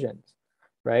decisions,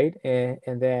 right?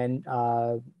 And then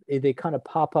they kind of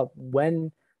pop up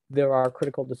when there are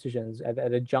critical decisions at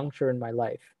a juncture in my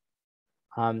life.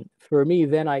 For me,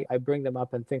 then I bring them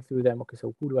up and think through them. Okay,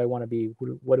 so who do I want to be?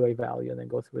 What do I value? And then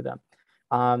go through them.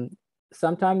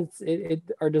 Sometimes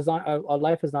our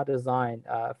life is not designed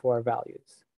for our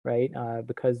values, right?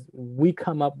 Because we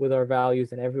come up with our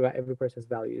values, and every person's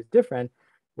value is different.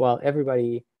 While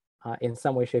everybody, in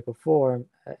some way, shape, or form,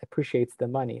 appreciates the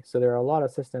money. So there are a lot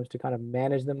of systems to kind of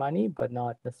manage the money, but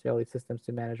not necessarily systems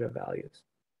to manage our values.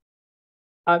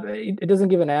 It doesn't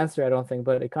give an answer, I don't think,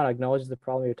 but it kind of acknowledges the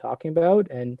problem you're talking about,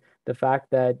 and the fact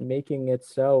that making it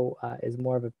so is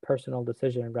more of a personal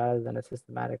decision rather than a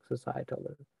systematic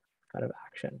societal kind of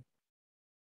action.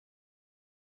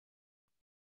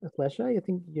 Flesha, I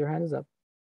think your hand is up.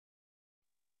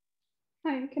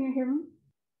 Hi, can you hear me?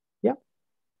 Yeah.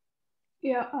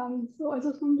 Yeah, so I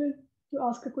just wanted to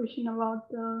ask a question about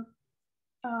the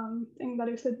thing that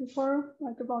you said before,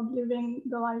 like about living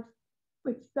the life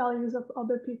with values of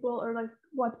other people, or like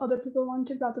what other people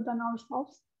wanted rather than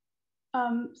ourselves.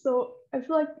 So I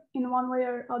feel like in one way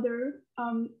or other,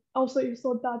 also you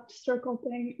saw that circle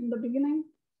thing in the beginning.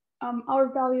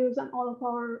 Our values and all of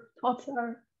our thoughts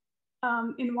are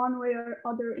in one way or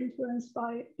other influenced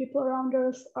by people around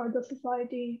us, or the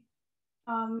society,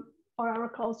 or our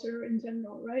culture in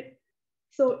general, right?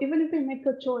 So even if we make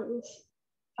a choice,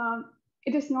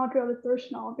 it is not really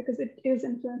personal because it is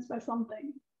influenced by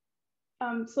something.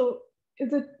 So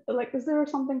is there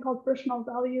something called personal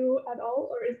value at all,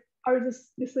 or are we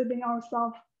just deceiving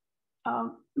ourselves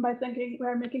by thinking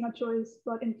we're making a choice,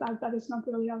 but in fact that is not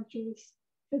really our choice,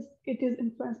 because it is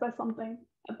influenced by something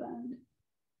at the end?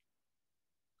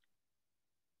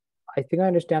 I think I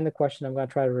understand the question. I'm going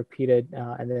to try to repeat it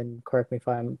and then correct me if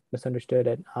I misunderstood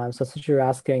it. So since you're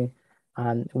asking,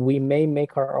 we may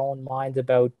make our own minds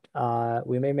about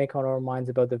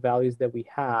the values that we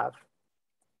have,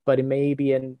 but it may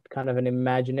be in kind of an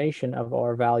imagination of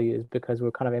our values because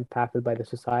we're kind of impacted by the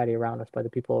society around us, by the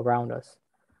people around us,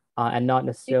 and not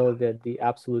necessarily the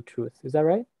absolute truth. Is that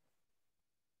right?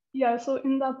 Yeah, so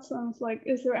in that sense, like,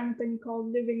 is there anything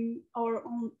called living our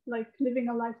own, like living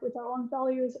a life with our own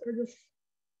values, or just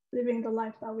living the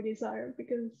life that we desire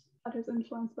because that is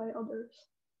influenced by others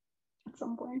at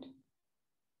some point?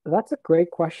 That's a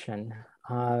great question.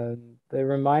 It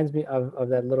reminds me of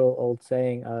that little old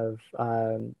saying of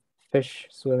fish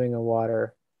swimming in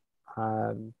water,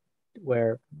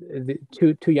 where the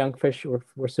two young fish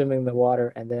were swimming in the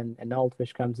water, and then an old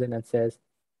fish comes in and says,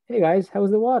 "Hey guys, how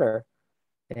was the water?"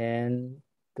 And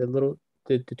the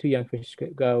two young fish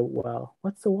go, "Well,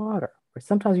 what's the water?" Or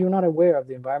sometimes you're not aware of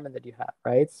the environment that you have,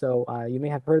 right? So you may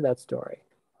have heard that story.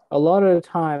 A lot of the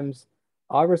times,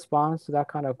 our response to that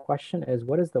kind of question is,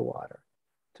 "What is the water?"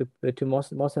 To most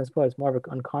people, it's more of an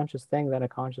unconscious thing than a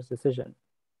conscious decision.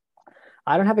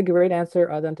 I don't have a great answer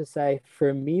other than to say,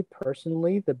 for me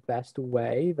personally, the best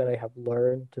way that I have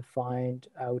learned to find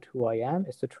out who I am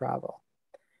is to travel.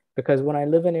 Because when I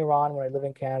live in Iran, when I live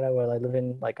in Canada, when I live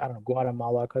in, like, I don't know,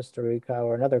 Guatemala, Costa Rica,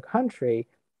 or another country,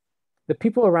 the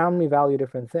people around me value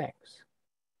different things.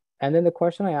 And then the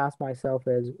question I ask myself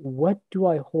is, what do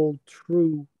I hold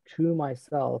true to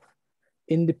myself,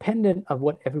 independent of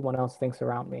what everyone else thinks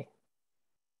around me,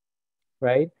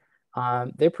 right?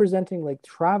 They're presenting like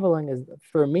traveling is,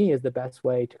 for me, is the best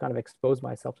way to kind of expose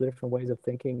myself to different ways of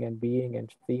thinking and being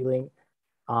and feeling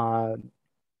and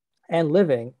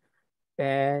living.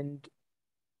 And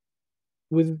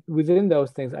within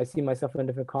those things, I see myself in a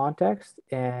different context,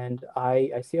 and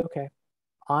I see, okay,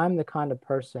 I'm the kind of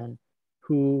person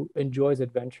who enjoys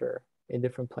adventure in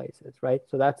different places, right?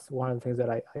 So that's one of the things that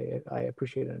I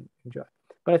appreciate and enjoy.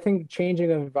 But I think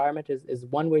changing an environment is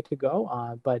one way to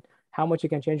go, but how much you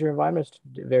can change your environment is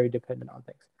very dependent on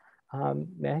things.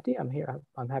 Mehdi, I'm here.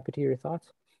 I'm happy to hear your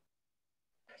thoughts.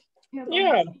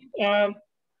 Yeah.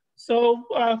 So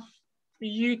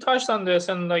you touched on this,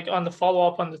 and like on the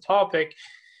follow-up on the topic,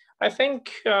 I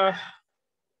think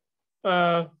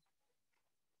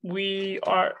we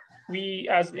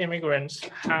as immigrants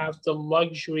have the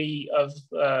luxury of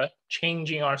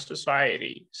changing our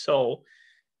society. So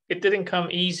it didn't come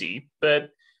easy,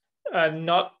 but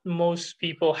not most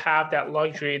people have that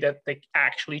luxury that they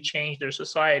actually change their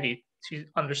society to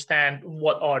understand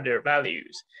what are their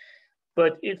values.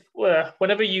 But if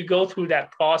whenever you go through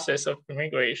that process of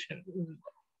immigration,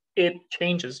 it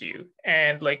changes you,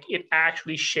 and like it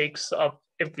actually shakes up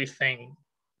everything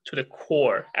to the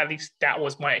core. At least that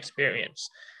was my experience.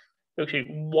 Okay,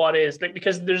 what is like,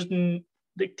 because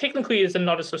like, technically it's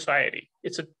not a society.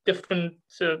 It's a different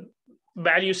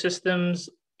value systems.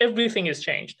 Everything is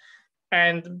changed,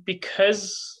 and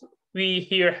because we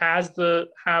here have the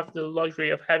luxury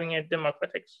of having a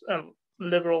democratic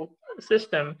liberal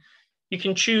system, you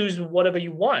can choose whatever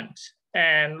you want,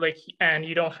 and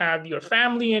you don't have your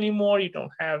family anymore, you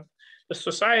don't have the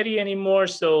society anymore,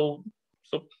 so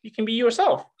you can be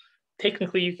yourself.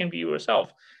 Technically you can be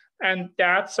yourself, and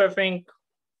that's, I think,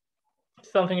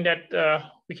 something that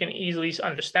we can easily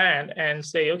understand and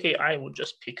say, okay, I will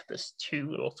just pick this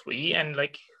 2 or 3 and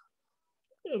like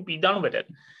be done with it.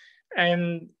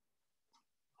 And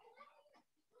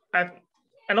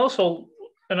and also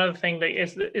another thing that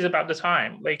is about the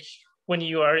time. Like when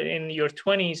you are in your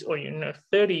 20s or in your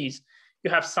 30s,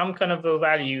 you have some kind of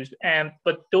values,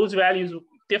 but those values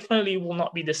definitely will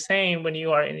not be the same when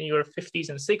you are in your 50s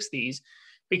and 60s,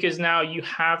 because now you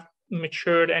have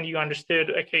matured and you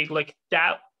understood, okay, like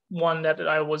that one that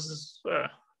I was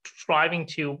striving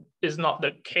to is not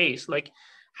the case. Like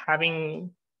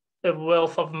having a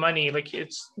wealth of money, like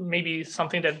it's maybe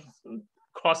something that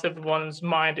cross everyone's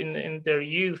mind in their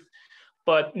youth,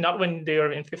 but not when they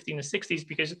are in 50s and 60s,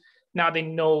 because now they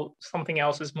know something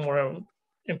else is more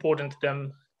important to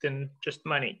them than just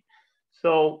money.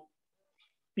 So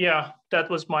yeah, that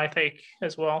was my take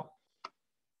as well.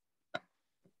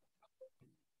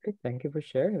 Great, thank you for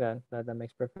sharing that. That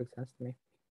makes perfect sense to me.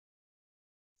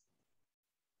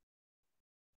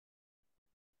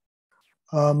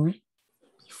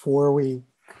 Before we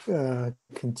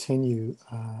continue,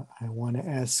 I want to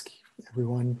ask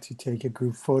everyone to take a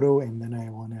group photo, and then I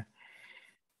want to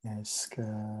ask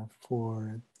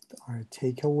for our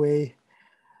takeaway.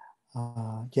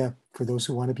 Yeah, for those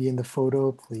who want to be in the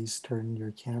photo, please turn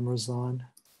your cameras on,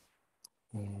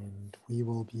 and we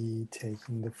will be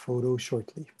taking the photo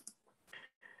shortly.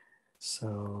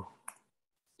 So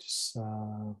just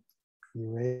be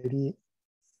ready.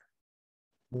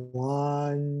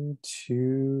 1,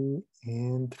 2,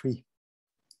 and 3.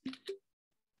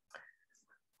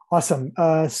 Awesome.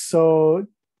 So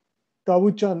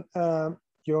Dawood-Jan,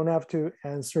 you don't have to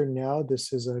answer now.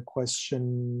 This is a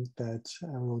question that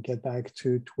we'll get back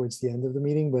to towards the end of the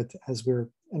meeting, but as we're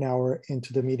an hour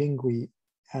into the meeting, we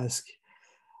ask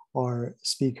our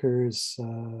speakers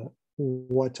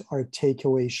what our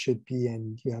takeaway should be,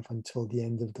 and you have until the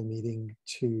end of the meeting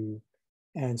to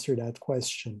answer that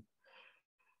question.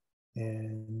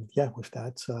 And yeah, with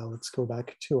that, let's go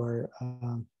back to our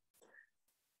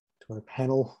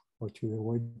panel, or to your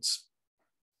words.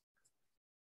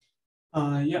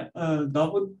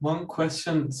 Dawood, one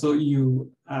question. So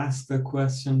you asked a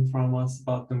question from us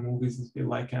about the movies we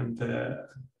like and the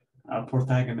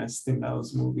protagonists in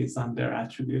those movies and their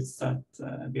attributes that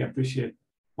we appreciate.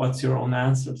 What's your own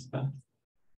answer to that?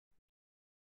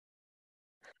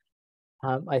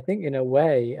 I think in a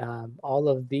way, all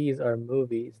of these are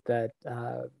movies that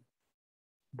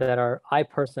I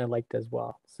personally liked as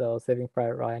well. So Saving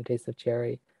Private Ryan, Taste of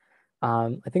Cherry.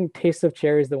 I think Taste of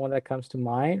Cherry is the one that comes to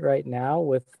mind right now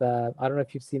with, I don't know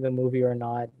if you've seen the movie or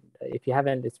not. If you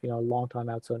haven't, it's been a long time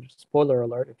out, so spoiler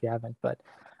alert if you haven't, but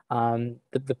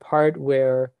the part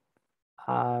where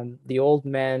the old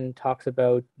man talks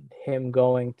about him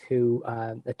going to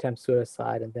attempt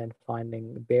suicide and then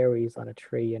finding berries on a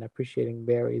tree and appreciating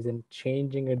berries and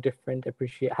changing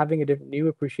having a new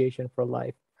appreciation for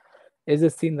life is a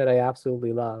scene that I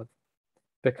absolutely love,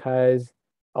 because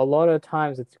a lot of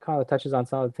times it kind of touches on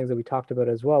some of the things that we talked about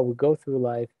as well. We go through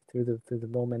life through the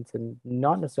moments and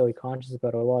not necessarily conscious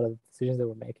about a lot of decisions that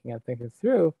we're making and thinking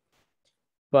through,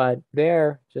 but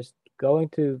there, just going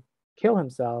to kill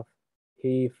himself,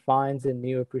 he finds a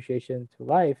new appreciation to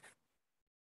life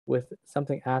with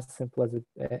something as simple as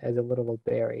a little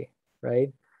berry,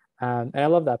 right? And I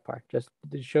love that part. Just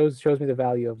it shows me the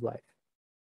value of life.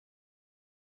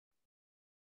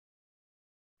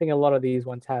 I think a lot of these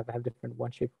ones have different one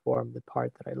shape form, the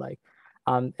part that I like.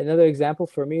 Another example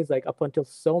for me is like up until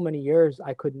so many years,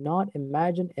 I could not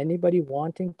imagine anybody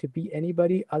wanting to be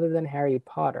anybody other than Harry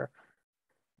Potter.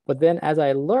 But then as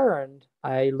I learned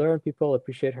people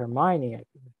appreciate Hermione,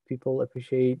 people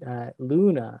appreciate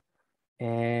Luna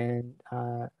and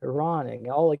Ron, and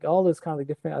all those kind of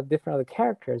different other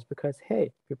characters, because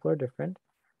hey, people are different.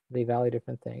 They value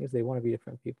different things. They want to be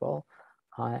different people.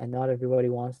 And not everybody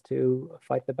wants to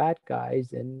fight the bad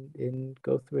guys and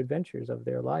go through adventures of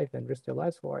their life and risk their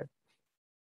lives for it.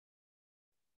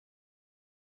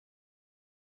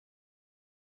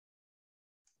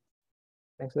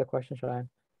 Thanks for the question, Shayan.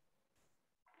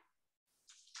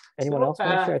 Anyone else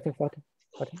want to share? I think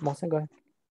Mohsen, go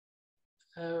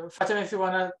ahead. Fatima, if you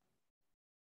want to.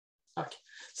 Okay.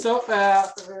 So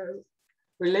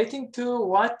relating to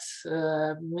what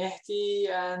Mehdi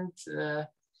and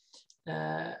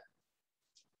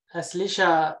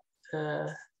Aslisha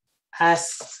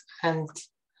asked and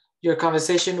your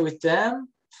conversation with them,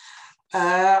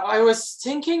 I was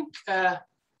thinking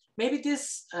maybe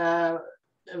this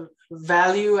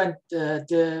value and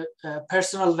the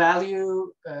personal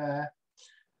value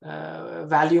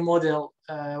model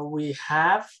we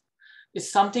have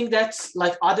is something that's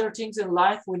like other things in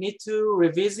life we need to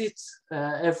revisit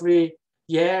every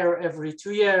year, every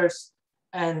 2 years,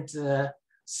 and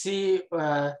see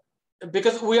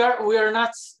because we are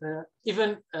not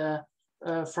even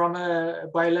from a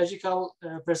biological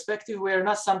perspective, we are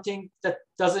not something that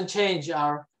doesn't change.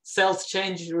 Our cells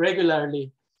change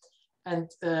regularly, and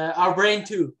our brain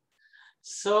too.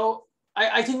 So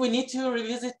I think we need to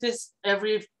revisit this at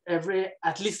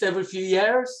least every few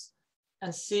years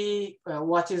and see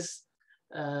what's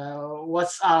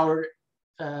our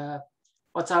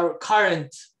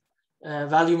current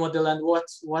value model and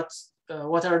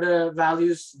what are the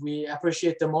values we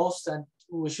appreciate the most, and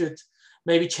we should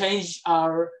maybe change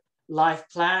our life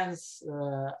plans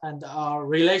and our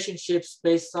relationships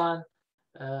based on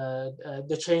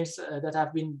the changes that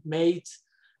have been made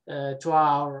to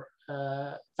our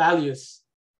values.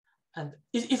 And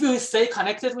if we stay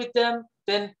connected with them,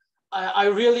 then I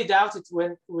really doubt it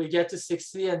when we get to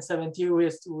 60 and 70, we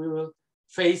will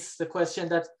face the question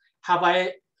that, have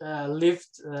I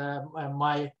lived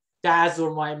my dad's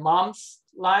or my mom's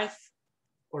life,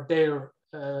 or their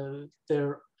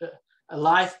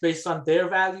life based on their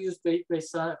values,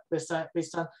 based on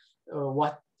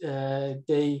what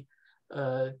they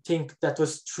think that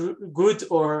was true, good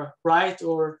or right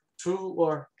or true,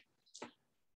 or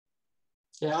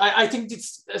yeah, I think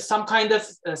it's some kind of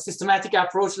systematic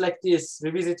approach like this,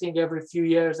 revisiting every few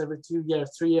years, every 2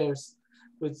 years, 3 years,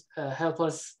 would help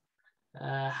us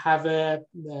have a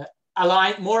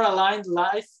more aligned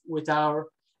life with our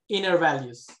inner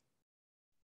values.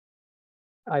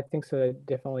 I think so. I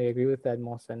definitely agree with that,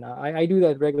 Mohsen. I do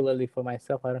that regularly for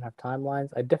myself. I don't have timelines.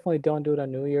 I definitely don't do it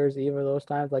on New Year's Eve or those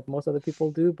times like most other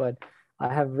people do, but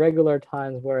I have regular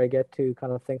times where I get to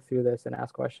kind of think through this and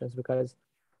ask questions, because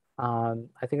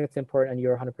I think it's important, and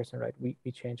you're 100% right.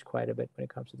 We change quite a bit when it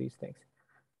comes to these things.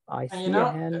 I see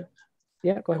a hand.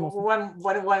 Yeah, go ahead,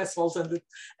 Mohsen. One small sentence.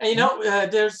 And you know,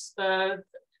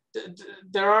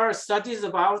 there are studies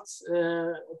about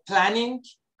planning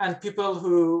and people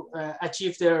who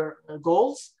achieve their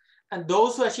goals, and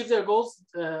those who achieve their goals,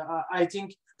 I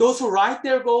think those who write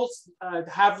their goals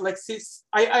have like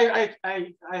I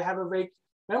have a vague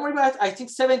memory, but I think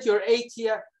 70 or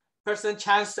 80%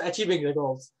 chance to achieving the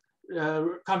goals,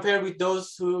 compared with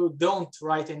those who don't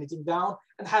write anything down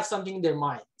and have something in their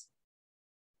mind.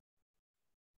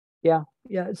 Yeah.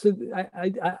 So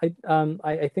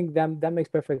I think that makes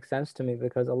perfect sense to me,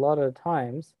 because a lot of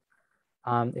times,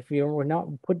 if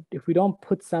we don't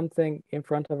put something in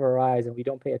front of our eyes and we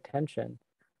don't pay attention,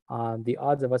 the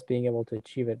odds of us being able to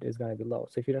achieve it is going to be low.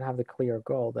 So if you don't have the clear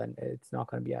goal, then it's not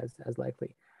going to be as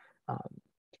likely.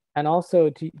 And also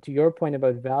to your point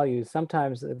about values,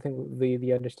 sometimes I think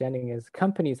the understanding is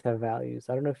companies have values.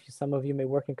 I don't know if some of you may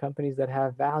work in companies that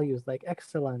have values like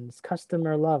excellence,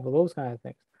 customer love, those kind of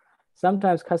things.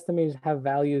 Sometimes customers have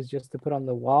values just to put on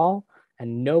the wall,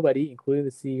 and nobody, including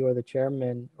the CEO or the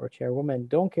chairman or chairwoman,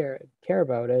 don't care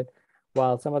about it,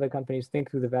 while some other companies think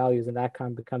through the values, and that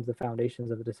kind of becomes the foundations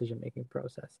of the decision-making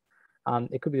process.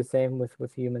 It could be the same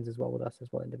with humans as well, with us as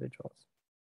well, individuals.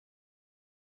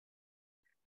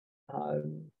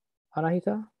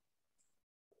 Anahita?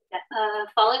 Yeah,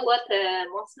 following what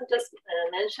Mohsen just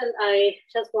mentioned, I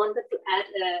just wanted to add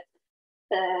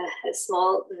a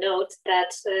small note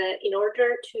that in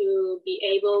order to be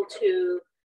able to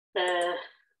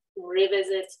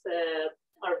revisit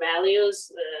our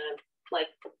values like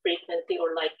frequently,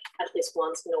 or like at least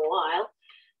once in a while,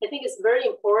 I think it's very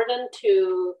important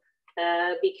to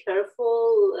be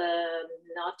careful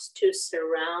not to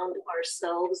surround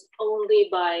ourselves only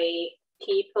by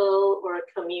people or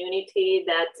a community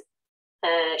that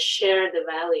share the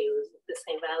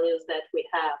same values that we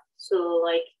have. So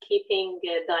like keeping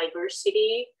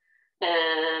diversity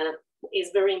is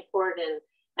very important.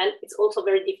 And it's also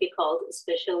very difficult,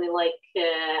 especially like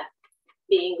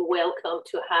being welcome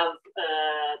to have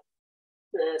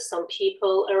some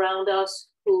people around us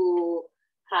who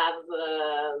have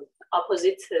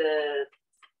opposite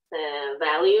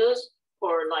values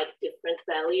or like different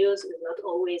values. Is not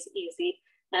always easy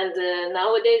And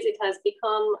nowadays it has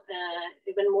become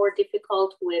even more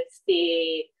difficult with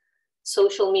the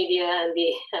social media and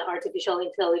the artificial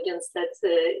intelligence that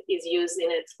is used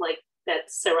in it, like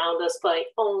that surround us by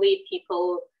only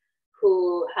people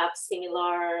who have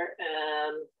similar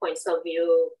points of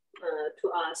view to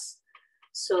us.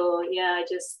 So yeah,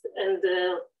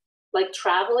 like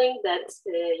traveling that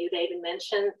you David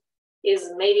mentioned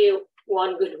is maybe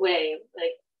one good way,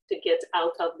 like to get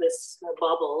out of this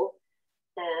bubble.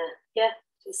 Yeah,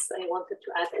 just I wanted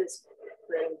to add this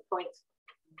point.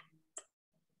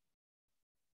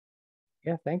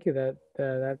 Yeah, thank you.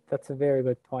 That's a very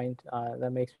good point.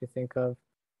 That makes me think of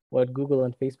what Google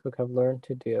and Facebook have learned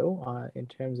to do in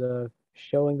terms of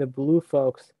showing the blue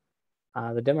folks,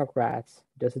 the Democrats,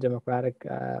 just the Democratic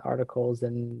articles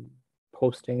and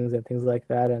postings and things like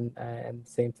that, and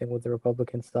same thing with the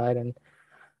Republican side. And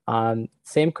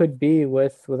same could be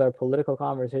with our political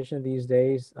conversation these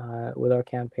days, with our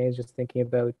campaigns, just thinking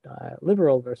about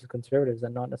liberal versus conservatives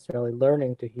and not necessarily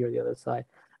learning to hear the other side.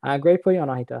 Great point on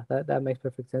Ahita. That makes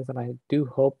perfect sense. And I do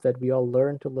hope that we all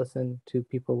learn to listen to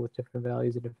people with different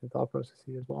values and different thought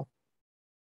processes as well.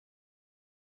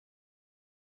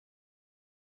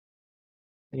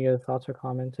 Any other thoughts or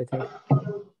comments, I think?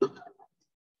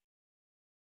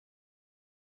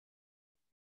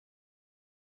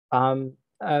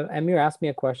 Amir asked me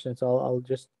a question, so I'll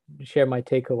just share my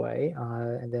takeaway,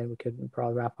 and then we could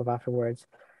probably wrap up afterwards.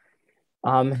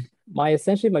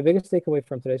 Essentially my biggest takeaway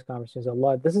from today's conversation is a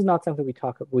lot. This is not something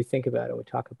we think about or we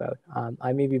talk about.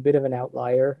 I may be a bit of an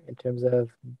outlier in terms of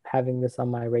having this on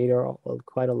my radar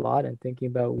quite a lot and thinking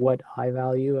about what I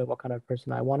value and what kind of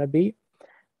person I want to be.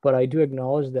 But I do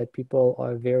acknowledge that people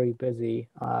are very busy,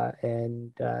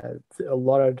 and a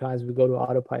lot of times we go to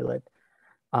autopilot.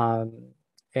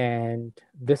 And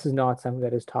this is not something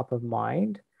that is top of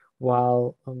mind.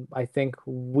 While I think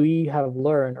we have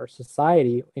learned, or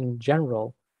society in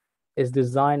general is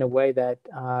designed a way that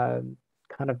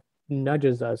kind of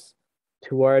nudges us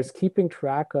towards keeping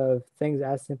track of things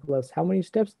as simple as how many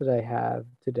steps did I have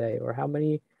today, or how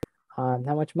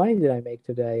much money did I make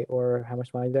today, or how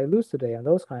much money did I lose today, and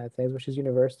those kind of things, which is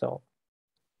universal.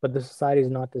 But the society is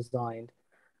not designed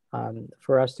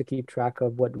for us to keep track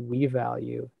of what we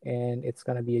value, and it's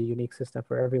going to be a unique system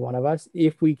for every one of us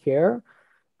if we care.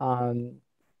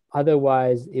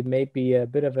 Otherwise, it may be a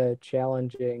bit of a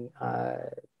challenging,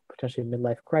 potentially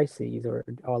midlife crises or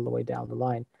all the way down the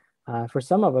line. For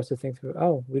some of us to think through,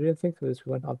 oh, we didn't think through this,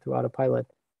 we went on through autopilot.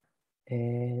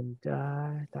 And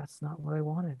that's not what I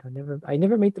wanted. I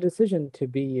never made the decision to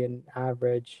be an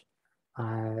average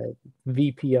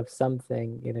VP of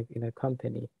something in a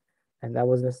company. And that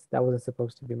wasn't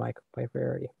supposed to be my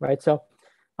priority, right? So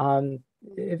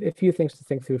a few things to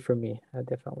think through for me,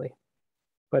 definitely.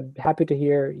 But happy to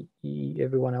hear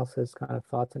everyone else's kind of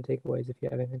thoughts and takeaways if you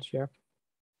have anything to share.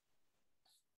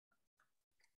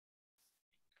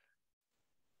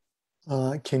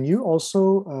 Can you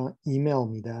also email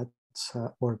me that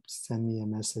or send me a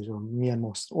message, or me and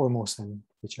Mohsen,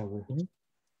 whichever.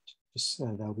 Just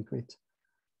that would be great.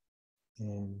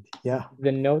 And yeah.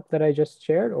 The note that I just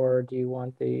shared, or do you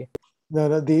want the? No,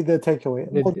 the takeaway.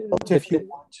 If you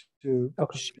want to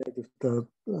share with the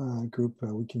group,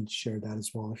 we can share that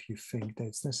as well if you think that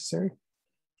it's necessary.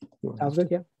 Sounds good.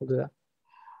 Yeah, we'll do that.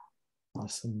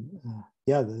 Awesome.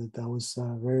 Yeah, that was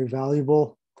very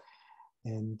valuable.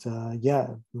 And yeah,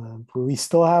 we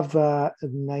still have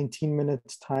 19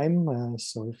 minutes time.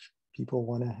 So if people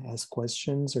want to ask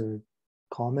questions or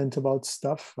comment about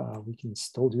stuff, we can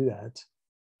still do that.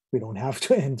 We don't have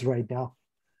to end right now.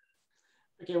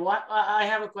 Okay, I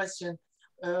have a question.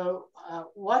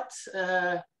 What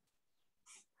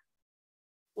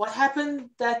happened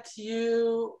that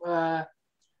you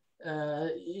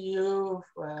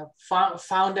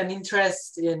found an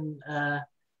interest in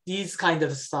these kind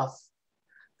of stuff?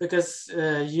 Because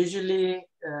usually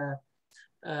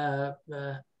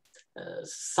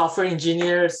software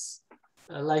engineers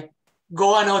like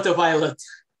go on autopilot.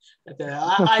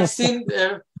 I've seen,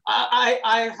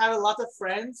 I have a lot of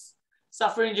friends,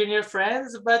 software engineer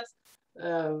friends, but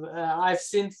I've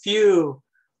seen few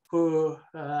who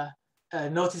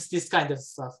notice this kind of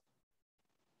stuff.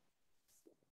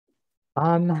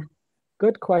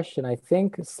 Good question. I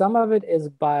think some of it is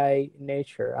by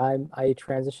nature. I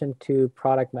transitioned to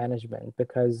product management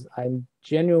because I'm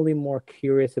genuinely more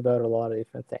curious about a lot of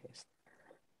different things.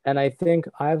 And I think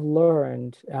I've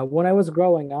learned, when I was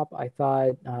growing up, I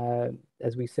thought,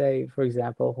 as we say, for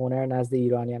example, Huner nazdi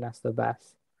Iranian ast the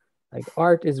best. Like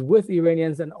art is with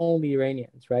Iranians and only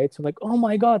Iranians, right? So I'm like, oh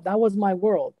my God, that was my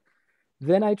world.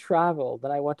 Then I traveled.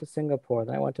 Then I went to Singapore.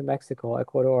 Then I went to Mexico,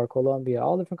 Ecuador, Colombia,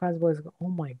 all different kinds of places. Oh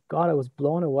my God, I was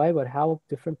blown away by how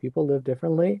different people live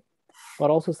differently,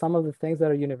 but also some of the things that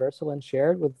are universal and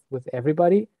shared with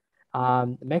everybody.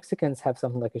 Mexicans have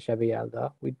something like a Chevy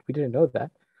Alda. We didn't know that.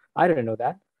 I didn't know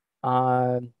that.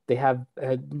 They have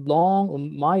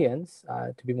long Mayans,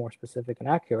 to be more specific and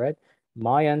accurate.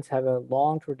 Mayans have a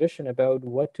long tradition about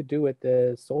what to do at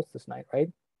the solstice night,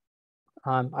 right?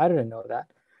 I didn't know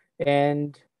that.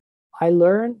 And I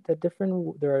learned that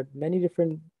there are many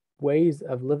different ways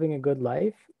of living a good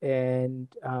life. And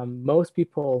most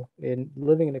people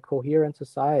living in a coherent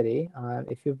society,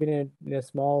 if you've been in a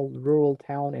small rural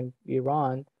town in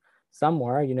Iran,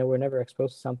 somewhere, we're never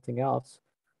exposed to something else.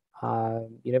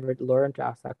 You never learn to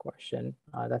ask that question.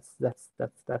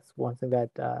 That's one thing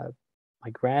that my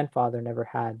grandfather never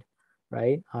had,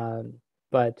 right?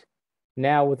 But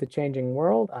now with the changing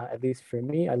world, at least for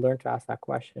me, I learned to ask that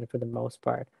question for the most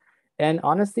part. And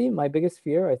honestly, my biggest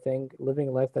fear, I think, living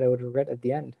a life that I would regret at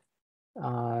the end.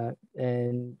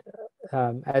 And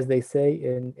as they say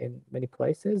in many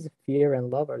places, fear and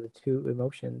love are the two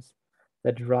emotions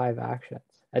that drive actions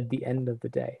at the end of the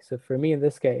day. So for me, in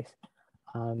this case,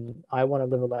 I want to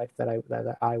live a life that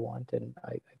I want, and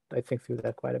I think through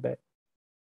that quite a bit.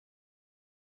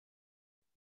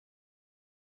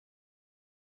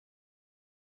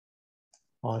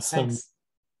 Awesome. Thanks.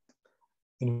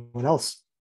 Anyone else?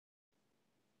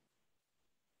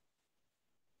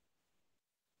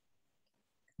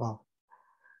 Wow.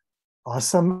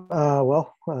 Awesome.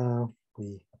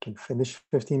 We can finish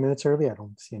 15 minutes early. I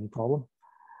don't see any problem.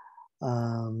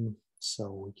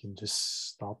 So we can just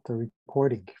stop the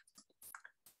recording.